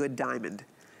expensive than good diamond.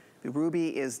 The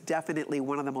ruby is definitely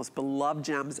one of the most beloved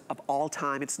gems of all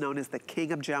time. It's known as the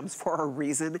king of gems for a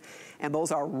reason. And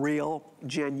those are real,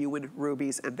 genuine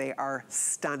rubies, and they are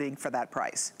stunning for that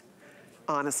price.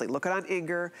 Honestly, look it on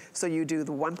Inger. So you do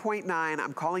the 1.9,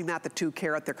 I'm calling that the 2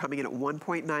 carat. They're coming in at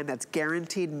 1.9. That's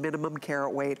guaranteed minimum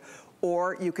carat weight.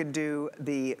 Or you can do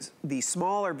the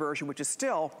smaller version, which is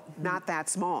still not that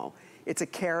small. It's a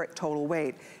carat total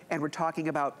weight. And we're talking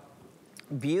about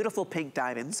beautiful pink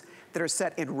diamonds that are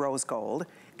set in rose gold.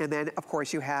 And then, of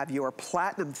course, you have your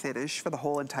platinum finish for the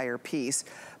whole entire piece.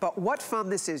 But what fun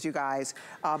this is, you guys.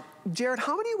 Jared,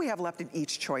 how many do we have left in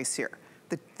each choice here?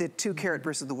 The 2 carat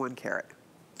versus the 1 carat.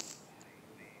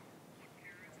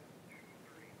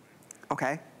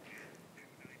 Okay.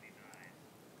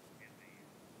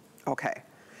 Okay.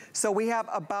 So we have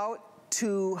about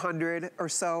 200 or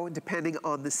so, depending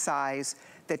on the size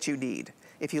that you need.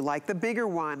 If you like the bigger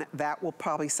one, that will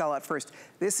probably sell out first.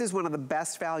 This is one of the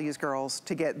best values, girls,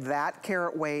 to get that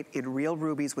carat weight in real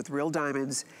rubies with real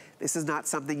diamonds. This is not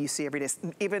something you see every day.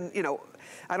 Even, you know,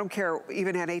 I don't care,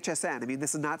 even at HSN. I mean,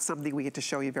 this is not something we get to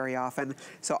show you very often.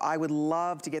 So I would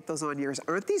love to get those on yours.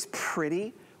 Aren't these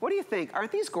pretty? What do you think?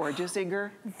 Aren't these gorgeous,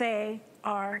 Inger? They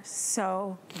are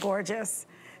so gorgeous.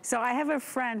 So I have a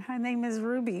friend, her name is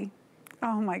Ruby.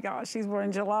 Oh my gosh, she's born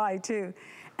in July too.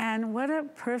 And what a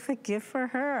perfect gift for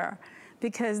her,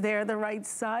 because they're the right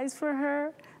size for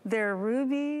her, they're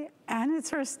ruby, and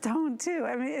it's her stone too.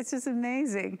 I mean, it's just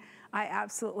amazing. I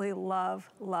absolutely love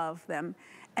them.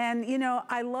 And you know,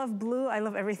 I love blue, I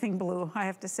love everything blue, I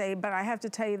have to say, but I have to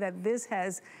tell you that this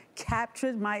has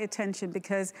captured my attention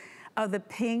because of the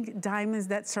pink diamonds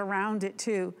that surround it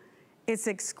too. It's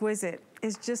exquisite.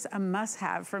 It's just a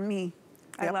must-have for me.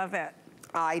 Yep. I love it.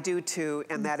 I do too,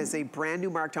 and that is a brand new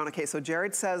marked on. Okay, so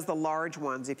Jared says the large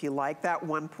ones, if you like that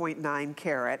 1.9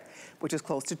 carat, which is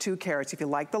close to 2 carats, if you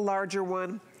like the larger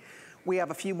one, we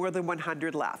have a few more than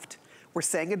 100 left. We're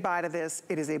saying goodbye to this.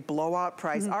 It is a blowout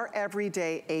price. Our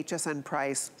everyday HSN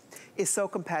price is so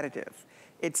competitive.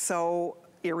 It's so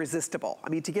irresistible. I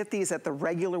mean, to get these at the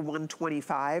regular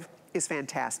 $125, is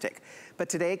fantastic. But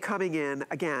today coming in,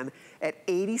 again, at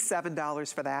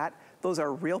 $87 for that. Those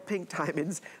are real pink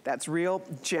diamonds. That's real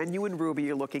genuine ruby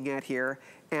you're looking at here.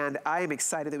 And I am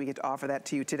excited that we get to offer that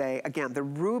to you today. Again, the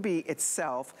ruby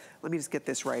itself, let me just get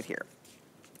this right here.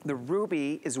 The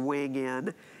ruby is weighing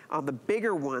in. On the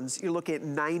bigger ones, you're looking at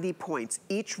 90 points.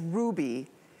 Each ruby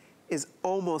is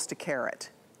almost a carat,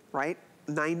 right?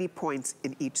 90 points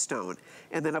in each stone.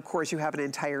 And then of course you have an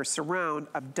entire surround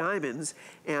of diamonds,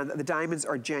 and the diamonds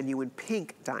are genuine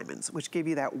pink diamonds, which give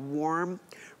you that warm,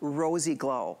 rosy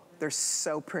glow. They're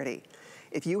so pretty.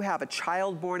 If you have a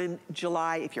child born in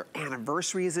July, if your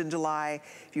anniversary is in July,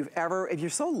 if you're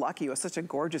so lucky, you have such a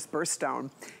gorgeous birthstone.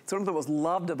 It's one of the most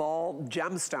loved of all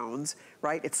gemstones,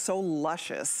 right? It's so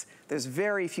luscious. There's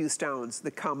very few stones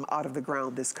that come out of the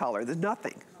ground this color. There's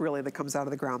nothing really that comes out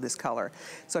of the ground this color.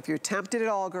 So if you're tempted at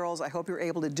all, girls, I hope you're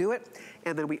able to do it.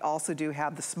 And then we also do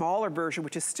have the smaller version,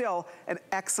 which is still an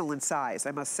excellent size,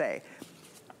 I must say.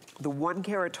 The 1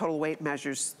 carat total weight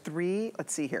measures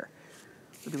let's see here.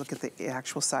 Let me look at the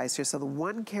actual size here. So the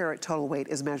 1 carat total weight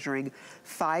is measuring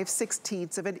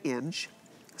 5/16 of an inch.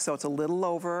 So it's a little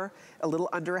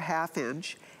under a ½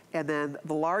 inch. And then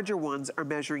the larger ones are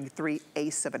measuring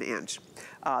 3/8 of an inch.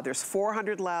 There's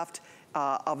 400 left.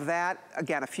 Of that,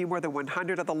 again, a few more than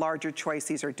 100 of the larger choice.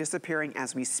 These are disappearing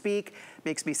as we speak.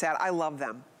 Makes me sad. I love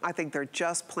them. I think they're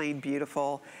just plain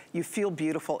beautiful. You feel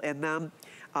beautiful in them.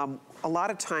 A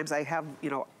lot of times I have,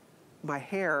 my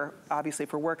hair, obviously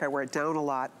for work, I wear it down a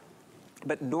lot.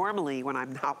 But normally when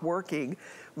I'm not working,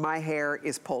 my hair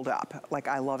is pulled up. Like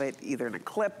I love it either in a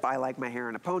clip, I like my hair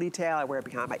in a ponytail, I wear it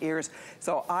behind my ears.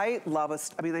 So I love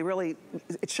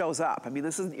it shows up. I mean,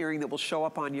 this is an earring that will show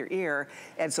up on your ear.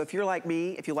 And so if you're like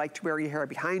me, if you like to wear your hair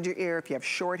behind your ear, if you have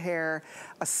short hair,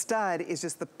 a stud is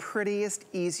just the prettiest,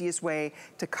 easiest way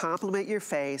to complement your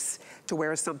face, to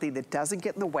wear something that doesn't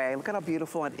get in the way. Look at how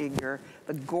beautiful on Inger,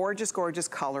 the gorgeous, gorgeous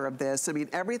color of this. I mean,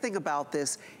 everything about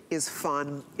this is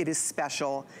fun, it is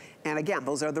special. And again,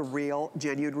 those are the real,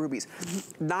 genuine rubies.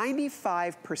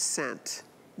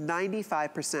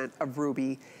 95% of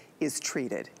ruby is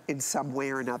treated in some way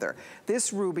or another.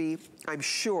 This ruby, I'm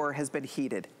sure, has been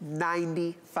heated.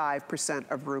 95%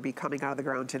 of ruby coming out of the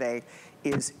ground today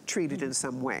is treated in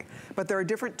some way. But there are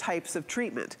different types of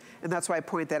treatment. And that's why I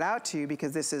point that out to you,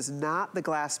 because this is not the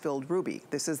glass-filled ruby.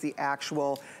 This is the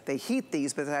actual, they heat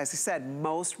these, but as I said,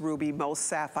 most ruby, most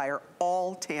sapphire,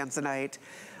 all tanzanite,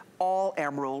 all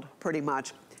emerald, pretty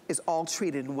much, is all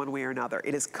treated in one way or another.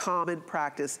 It is common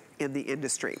practice in the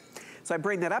industry. So I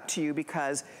bring that up to you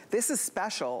because this is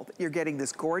special. You're getting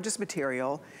this gorgeous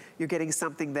material. You're getting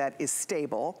something that is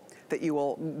stable, that you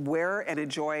will wear and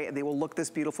enjoy, and they will look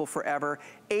this beautiful forever.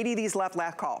 80 of these left,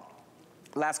 last call.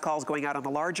 Last call is going out on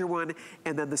the larger one,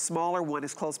 and then the smaller one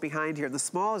is close behind here. And the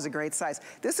small is a great size.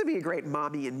 This would be a great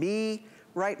mommy and me,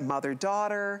 right?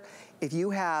 Mother-daughter. If you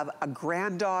have a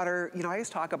granddaughter, I always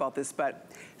talk about this, but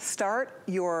start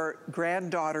your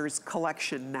granddaughter's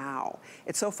collection now.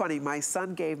 It's so funny, my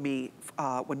son gave me,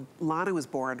 when Lana was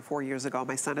born 4 years ago,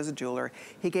 my son is a jeweler,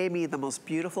 he gave me the most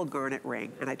beautiful garnet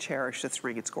ring, and I cherish this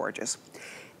ring, it's gorgeous.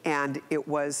 And it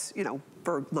was,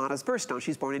 for Lana's birthstone,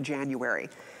 she's born in January.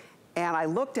 And I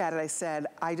looked at it, I said,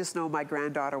 I just know my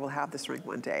granddaughter will have this ring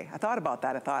one day. I thought about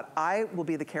that, I thought, I will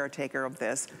be the caretaker of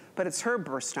this, but it's her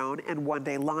birthstone, and one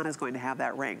day Lana's going to have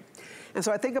that ring. And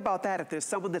so I think about that, if there's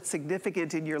someone that's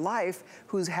significant in your life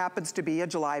who happens to be a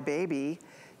July baby,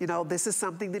 this is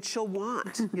something that she'll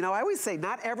want. I always say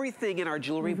not everything in our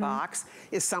jewelry box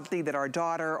is something that our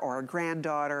daughter or a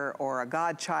granddaughter or a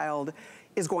godchild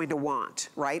is going to want,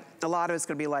 right? A lot of it's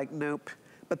gonna be like, nope.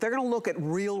 But they're gonna look at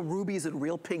real rubies and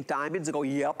real pink diamonds and go,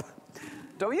 yep.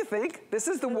 Don't you think? This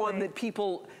is the one that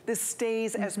this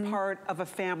stays as part of a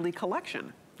family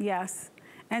collection. Yes.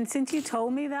 And since you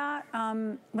told me that,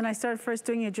 when I started first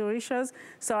doing your jewelry shows,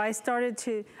 so I started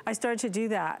to do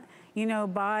that.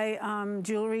 Buy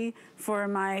jewelry for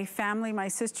my family, my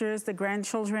sisters, the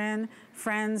grandchildren,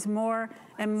 friends, more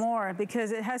and more,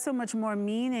 because it has so much more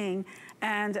meaning.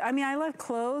 And I mean, I love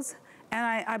clothes,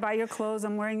 and I buy your clothes,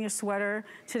 I'm wearing your sweater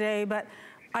today, but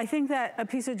I think that a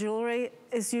piece of jewelry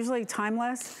is usually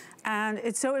timeless, and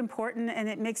it's so important, and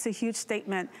it makes a huge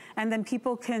statement. And then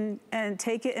people can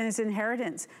take it as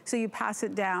inheritance, so you pass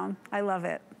it down. I love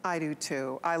it. I do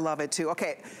too. I love it too.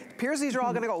 Okay, here's these are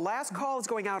all gonna go. Last call is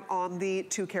going out on the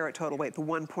 2 carat total weight, the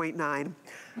 1.9.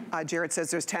 Jared says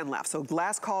there's 10 left. So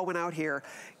last call went out here.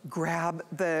 Grab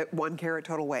the 1 carat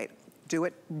total weight. Do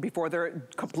it before they're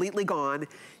completely gone.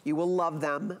 You will love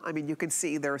them. I mean, you can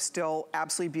see they're still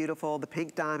absolutely beautiful. The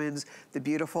pink diamonds, the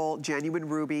beautiful genuine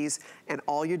rubies, and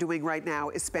all you're doing right now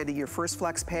is spending your first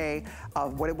flex pay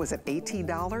of, what was it,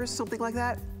 $18, something like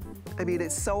that? I mean,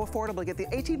 it's so affordable to get the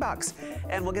 18 bucks,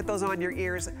 and we'll get those on your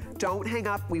ears. Don't hang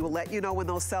up. We will let you know when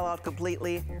those sell out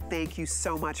completely. Thank you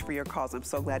so much for your calls. I'm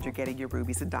so glad you're getting your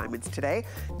rubies and diamonds today.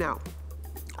 Now,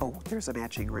 oh, there's a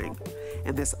matching ring.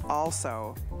 And this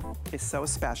also is so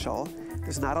special.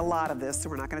 There's not a lot of this, so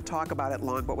we're not gonna talk about it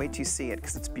long, but wait till you see it,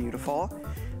 because it's beautiful.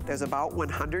 There's about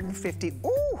 150,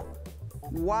 ooh,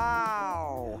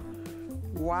 wow.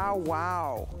 Wow,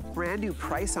 wow. Brand new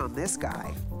price on this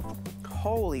guy.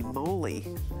 Holy moly.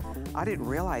 I didn't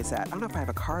realize that. I don't know if I have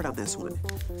a card on this one.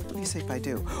 Let me see if I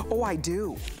do. Oh, I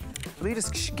do. Let me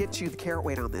just get you the carat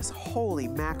weight on this. Holy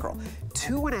mackerel.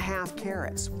 2.5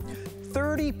 carats.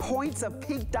 30 points of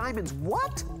pink diamonds.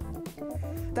 What?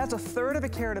 That's 1/3 of a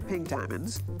carat of pink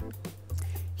diamonds.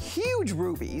 Huge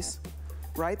rubies,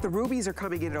 right? The rubies are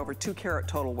coming in at over 2 carat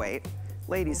total weight.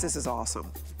 Ladies, this is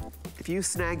awesome. If you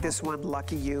snag this one,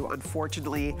 lucky you.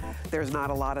 Unfortunately, there's not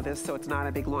a lot of this, so it's not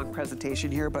a big long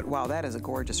presentation here, but wow, that is a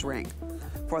gorgeous ring.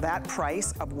 For that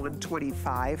price of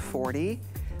 $125.40,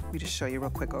 let me just show you real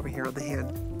quick over here on the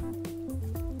hand.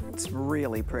 It's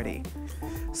really pretty.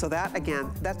 So that,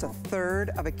 again, that's 1/3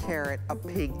 of a carat of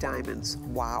pink diamonds.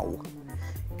 Wow.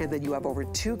 And then you have over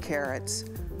 2 carats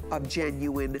of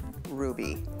genuine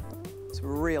ruby. It's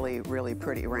really, really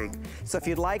pretty ring. So if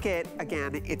you'd like it,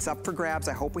 again, it's up for grabs.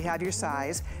 I hope we have your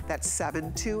size. That's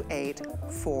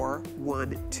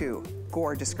 728412.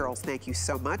 Gorgeous girls, thank you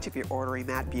so much if you're ordering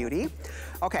that beauty.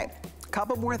 Okay.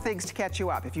 Couple more things to catch you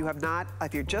up. If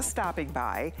you're just stopping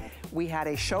by, we had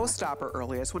a showstopper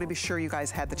earlier. I just want to be sure you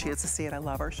guys had the chance to see it. I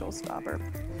love our showstopper,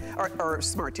 or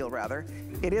smart deal rather.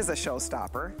 It is a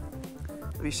showstopper.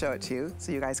 Let me show it to you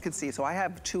so you guys can see. So I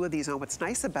have 2 of these on. What's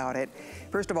nice about it,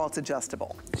 first of all, it's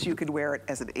adjustable. So you could wear it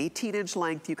as an 18-inch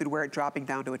length. You could wear it dropping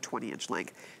down to a 20-inch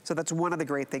length. So that's one of the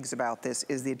great things about this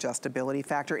is the adjustability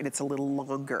factor, and it's a little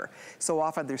longer. So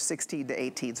often they're 16 to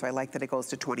 18, so I like that it goes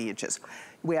to 20 inches.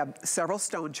 We have several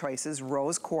stone choices,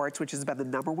 rose quartz, which has been the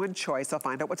 #1 choice. I'll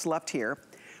find out what's left here.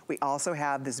 We also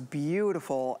have this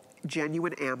beautiful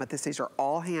genuine amethyst. These are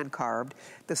all hand carved.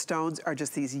 The stones are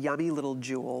just these yummy little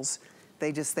jewels.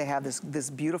 They have this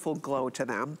beautiful glow to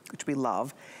them, which we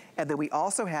love. And then we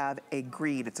also have a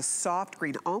green. It's a soft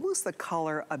green, almost the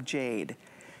color of jade.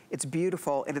 It's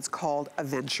beautiful, and it's called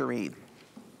aventurine.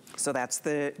 So that's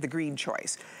the green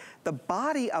choice. The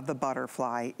body of the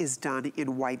butterfly is done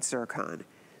in white zircon.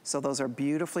 So those are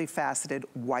beautifully faceted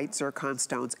white zircon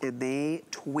stones, and they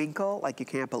twinkle like you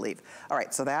can't believe. All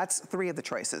right, so that's 3 of the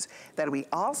choices. Then we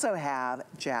also have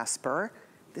jasper.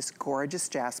 This gorgeous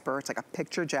jasper. It's like a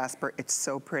picture jasper. It's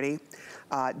so pretty.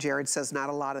 Jared says not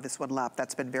a lot of this one left.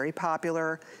 That's been very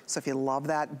popular. So if you love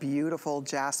that beautiful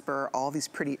jasper, all these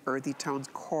pretty earthy tones,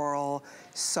 coral,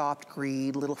 soft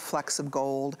green, little flecks of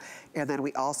gold. And then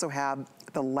we also have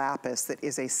the lapis that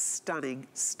is a stunning,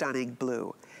 stunning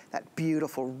blue. That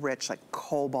beautiful, rich, like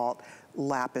cobalt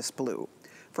lapis blue.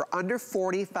 For under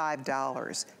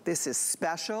 $45, this is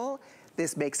special.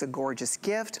 This makes a gorgeous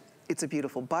gift. It's a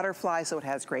beautiful butterfly, so it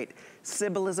has great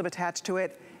symbolism attached to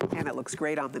it, and it looks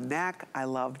great on the neck. I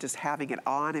love just having it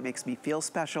on. It makes me feel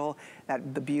special.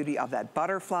 The beauty of that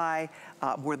butterfly.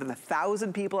 More than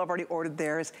 1,000 people have already ordered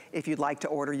theirs. If you'd like to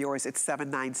order yours, it's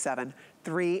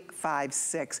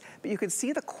 797-356. But you can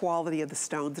see the quality of the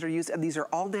stones that are used, and these are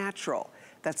all natural.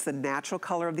 That's the natural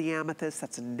color of the amethyst.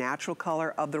 That's the natural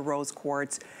color of the rose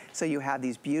quartz. So you have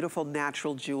these beautiful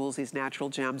natural jewels, these natural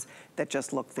gems that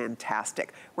just look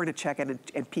fantastic. We're gonna check in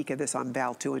and peek at this on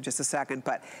Val too in just a second.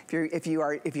 But if you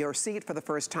are seeing it for the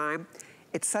first time,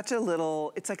 it's such a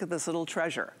little, it's like this little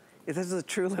treasure. This is a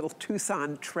true little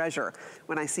Tucson treasure.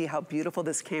 When I see how beautiful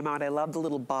this came out, I love the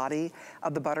little body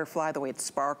of the butterfly, the way it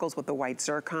sparkles with the white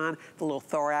zircon, the little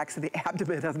thorax and the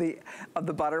abdomen of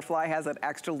the butterfly has an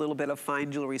extra little bit of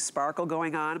fine jewelry sparkle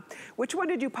going on. Which one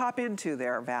did you pop into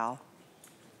there, Val?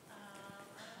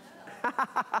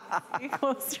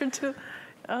 Closer to,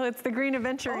 oh, it's the green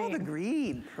aventurine. Oh, the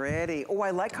green, pretty. Oh,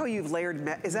 I like how you've layered,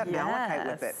 is that malachite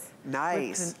with it?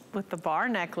 Nice. With the bar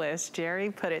necklace, Jerry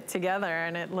put it together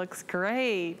and it looks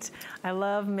great. I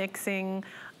love mixing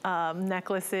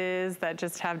necklaces that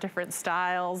just have different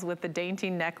styles with the dainty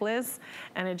necklace,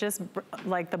 and it just,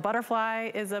 like the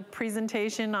butterfly is a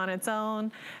presentation on its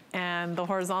own, and the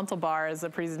horizontal bar is a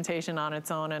presentation on its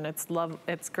own, and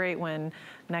it's great when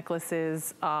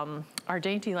necklaces are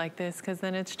dainty like this, because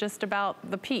then it's just about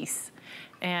the piece.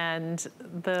 And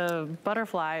the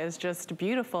butterfly is just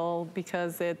beautiful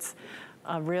because it's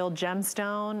a real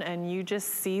gemstone, and you just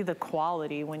see the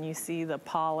quality when you see the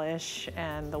polish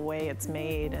and the way it's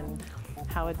made and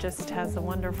how it just has a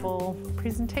wonderful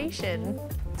presentation.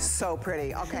 So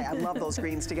pretty. Okay, I love those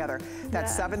greens together.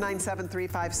 That's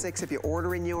 $797,356 if you're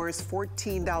ordering yours,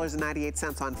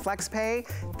 $14.98 on FlexPay.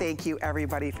 Thank you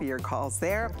everybody for your calls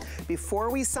there. Before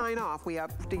we sign off, we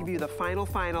have to give you the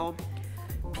final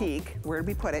peek. Where did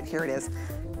we put it? Here it is.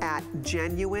 At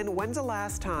Genuine. When's the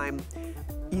last time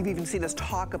you've even seen us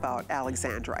talk about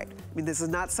alexandrite? I mean, this is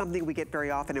not something we get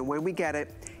very often, and when we get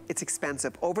it, it's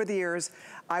expensive. Over the years,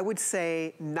 I would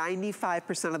say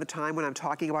 95% of the time when I'm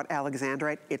talking about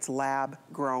alexandrite, it's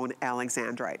lab-grown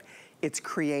alexandrite. It's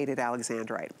created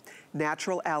alexandrite.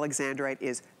 Natural alexandrite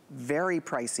is very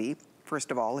pricey.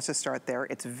 First of all, let's just start there.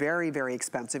 It's very, very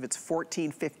expensive. It's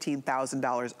 $14,000,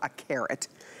 $15,000 a carat.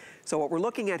 So what we're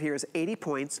looking at here is 80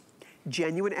 points.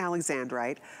 Genuine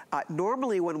alexandrite.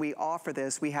 Normally when we offer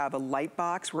this, we have a light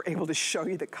box. We're able to show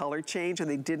you the color change, and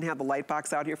they didn't have the light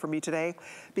box out here for me today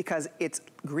because it's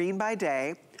green by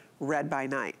day, red by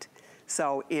night.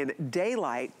 So in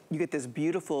daylight, you get this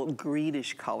beautiful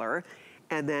greenish color,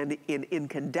 and then in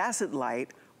incandescent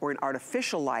light or in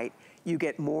artificial light, you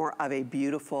get more of a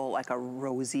beautiful, like a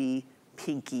rosy,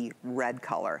 pinky red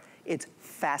color. It's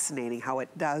fascinating how it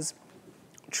does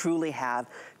truly have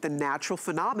the natural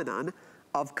phenomenon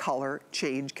of color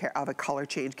change, of a color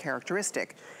change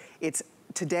characteristic. It's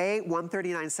today,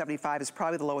 $139.75 is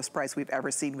probably the lowest price we've ever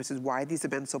seen, which is why these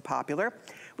have been so popular.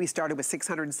 We started with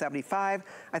 $675.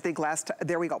 I think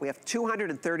there we go. We have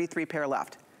 233 pair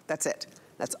left. That's it.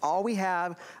 That's all we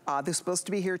have. They're supposed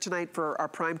to be here tonight for our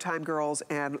primetime girls,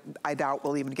 and I doubt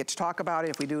we'll even get to talk about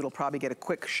it. If we do, it'll probably get a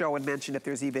quick show and mention if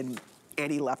there's even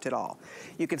any left at all.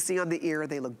 You can see on the ear,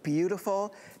 they look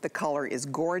beautiful. The color is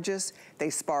gorgeous. They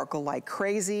sparkle like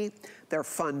crazy. They're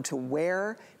fun to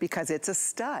wear because it's a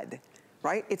stud,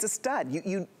 right? It's a stud.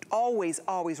 You always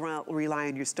rely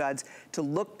on your studs to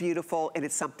look beautiful, and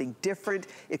it's something different.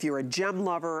 If you're a gem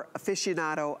lover,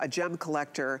 aficionado, a gem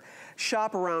collector,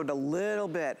 shop around a little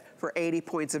bit for 80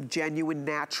 points of genuine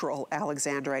natural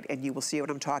alexandrite, and you will see what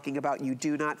I'm talking about. You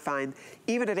do not find,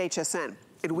 even at HSN,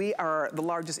 and we are the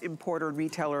largest importer and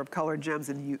retailer of colored gems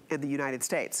in the United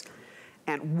States.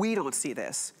 And we don't see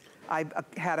this. I've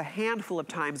had a handful of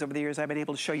times over the years I've been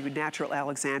able to show you natural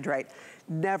alexandrite.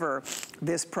 Never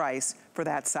this price for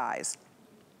that size.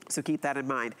 So keep that in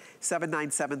mind.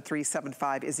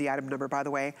 797-375 is the item number. By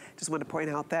the way, just want to point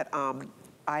out that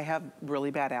I have really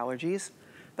bad allergies.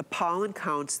 The pollen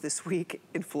counts this week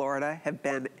in Florida have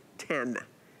been 10,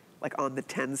 like on the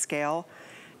 10 scale.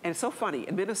 And it's so funny,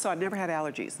 in Minnesota, I never had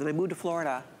allergies. Then I moved to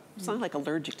Florida, I'm suddenly like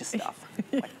allergic to stuff.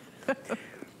 Like,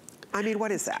 I mean,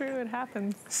 what is that? It's true, it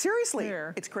happens. Seriously,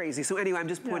 Here. It's crazy. So anyway, I'm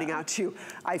just pointing out to you,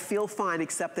 I feel fine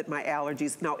except that my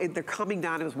allergies, now they're coming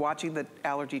down. I was watching the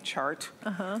allergy chart,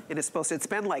 and it's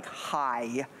been like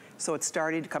high. So it's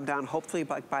starting to come down. Hopefully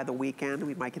by the weekend,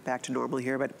 we might get back to normal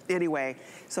here. But anyway,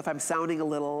 so if I'm sounding a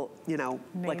little, you know,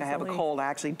 like I have a cold, I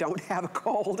actually don't have a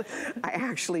cold. My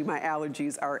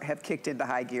allergies have kicked into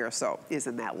high gear, so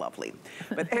isn't that lovely?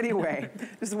 But anyway,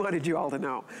 just wanted you all to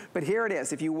know. But here it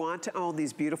is. If you want to own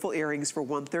these beautiful earrings for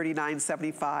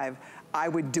 $139.75, I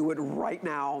would do it right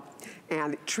now.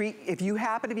 And if you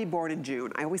happen to be born in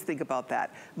June, I always think about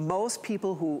that. Most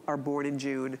people who are born in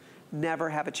June never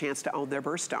have a chance to own their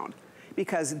birthstone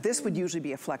because this would usually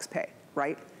be a flex pay,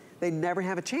 right? They never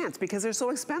have a chance because they're so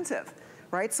expensive,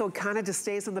 right? So it kind of just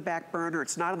stays on the back burner.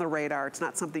 It's not on the radar. It's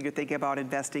not something you're thinking about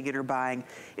investing in or buying.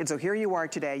 And so here you are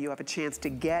today. You have a chance to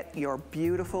get your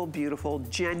beautiful, beautiful,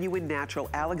 genuine, natural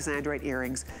alexandrite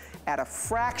earrings at a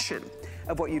fraction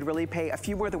of what you'd really pay. A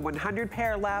few more than 100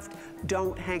 pair left.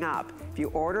 Don't hang up. If you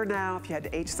order now, if you head to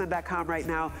hsn.com right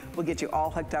now, we'll get you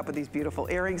all hooked up with these beautiful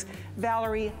earrings.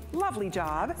 Valerie, lovely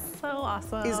job. So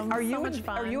awesome. Are you much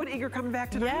fun. Are you and Ingrid coming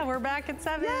back tonight? Yeah, we're back at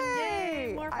 7.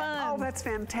 Yay! More fun. Oh, that's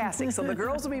fantastic. So the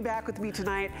girls will be back with me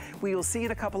tonight. We will see you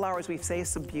in a couple hours. We've saved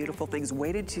some beautiful things.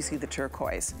 Wait until you see the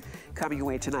turquoise coming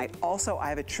away tonight. Also, I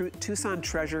have a Tucson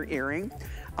Treasure earring.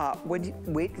 Wait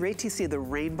till you see the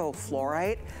rainbow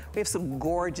fluorite. We have some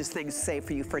gorgeous things to say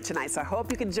for you for tonight. So I hope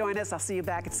you can join us. I'll see you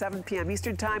back at 7 p.m.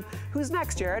 Eastern Time. Who's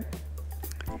next, Jared?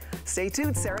 Stay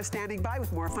tuned. Sarah's standing by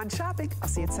with more fun shopping. I'll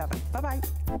see you at 7. Bye-bye.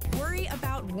 Worry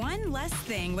about one less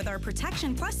thing with our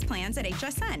Protection Plus plans at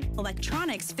HSN.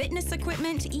 Electronics, fitness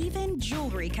equipment, even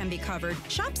jewelry can be covered.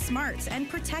 Shop smarts and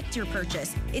protect your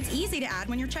purchase. It's easy to add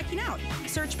when you're checking out.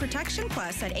 Search Protection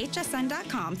Plus at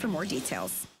hsn.com for more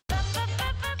details.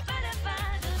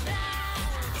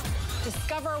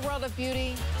 Discover a world of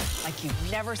beauty like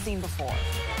you've never seen before.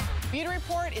 Beauty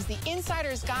Report is the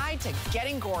insider's guide to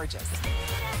getting gorgeous.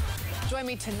 Join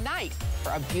me tonight for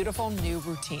a beautiful new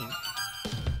routine.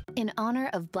 In honor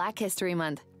of Black History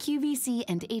Month, QVC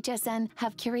and HSN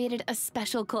have curated a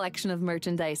special collection of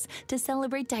merchandise to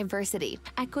celebrate diversity,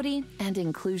 equity, and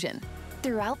inclusion.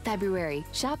 Throughout February,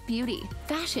 shop beauty,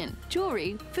 fashion,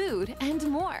 jewelry, food, and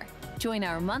more. Join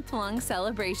our month-long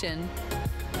celebration.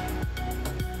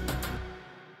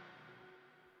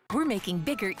 We're making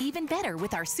bigger even better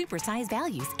with our supersize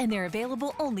values, and they're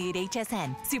available only at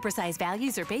HSN. Supersize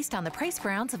values are based on the price per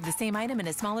ounce of the same item in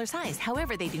a smaller size.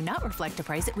 However, they do not reflect a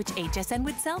price at which HSN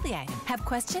would sell the item. Have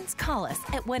questions? Call us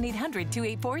at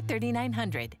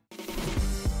 1-800-284-3900.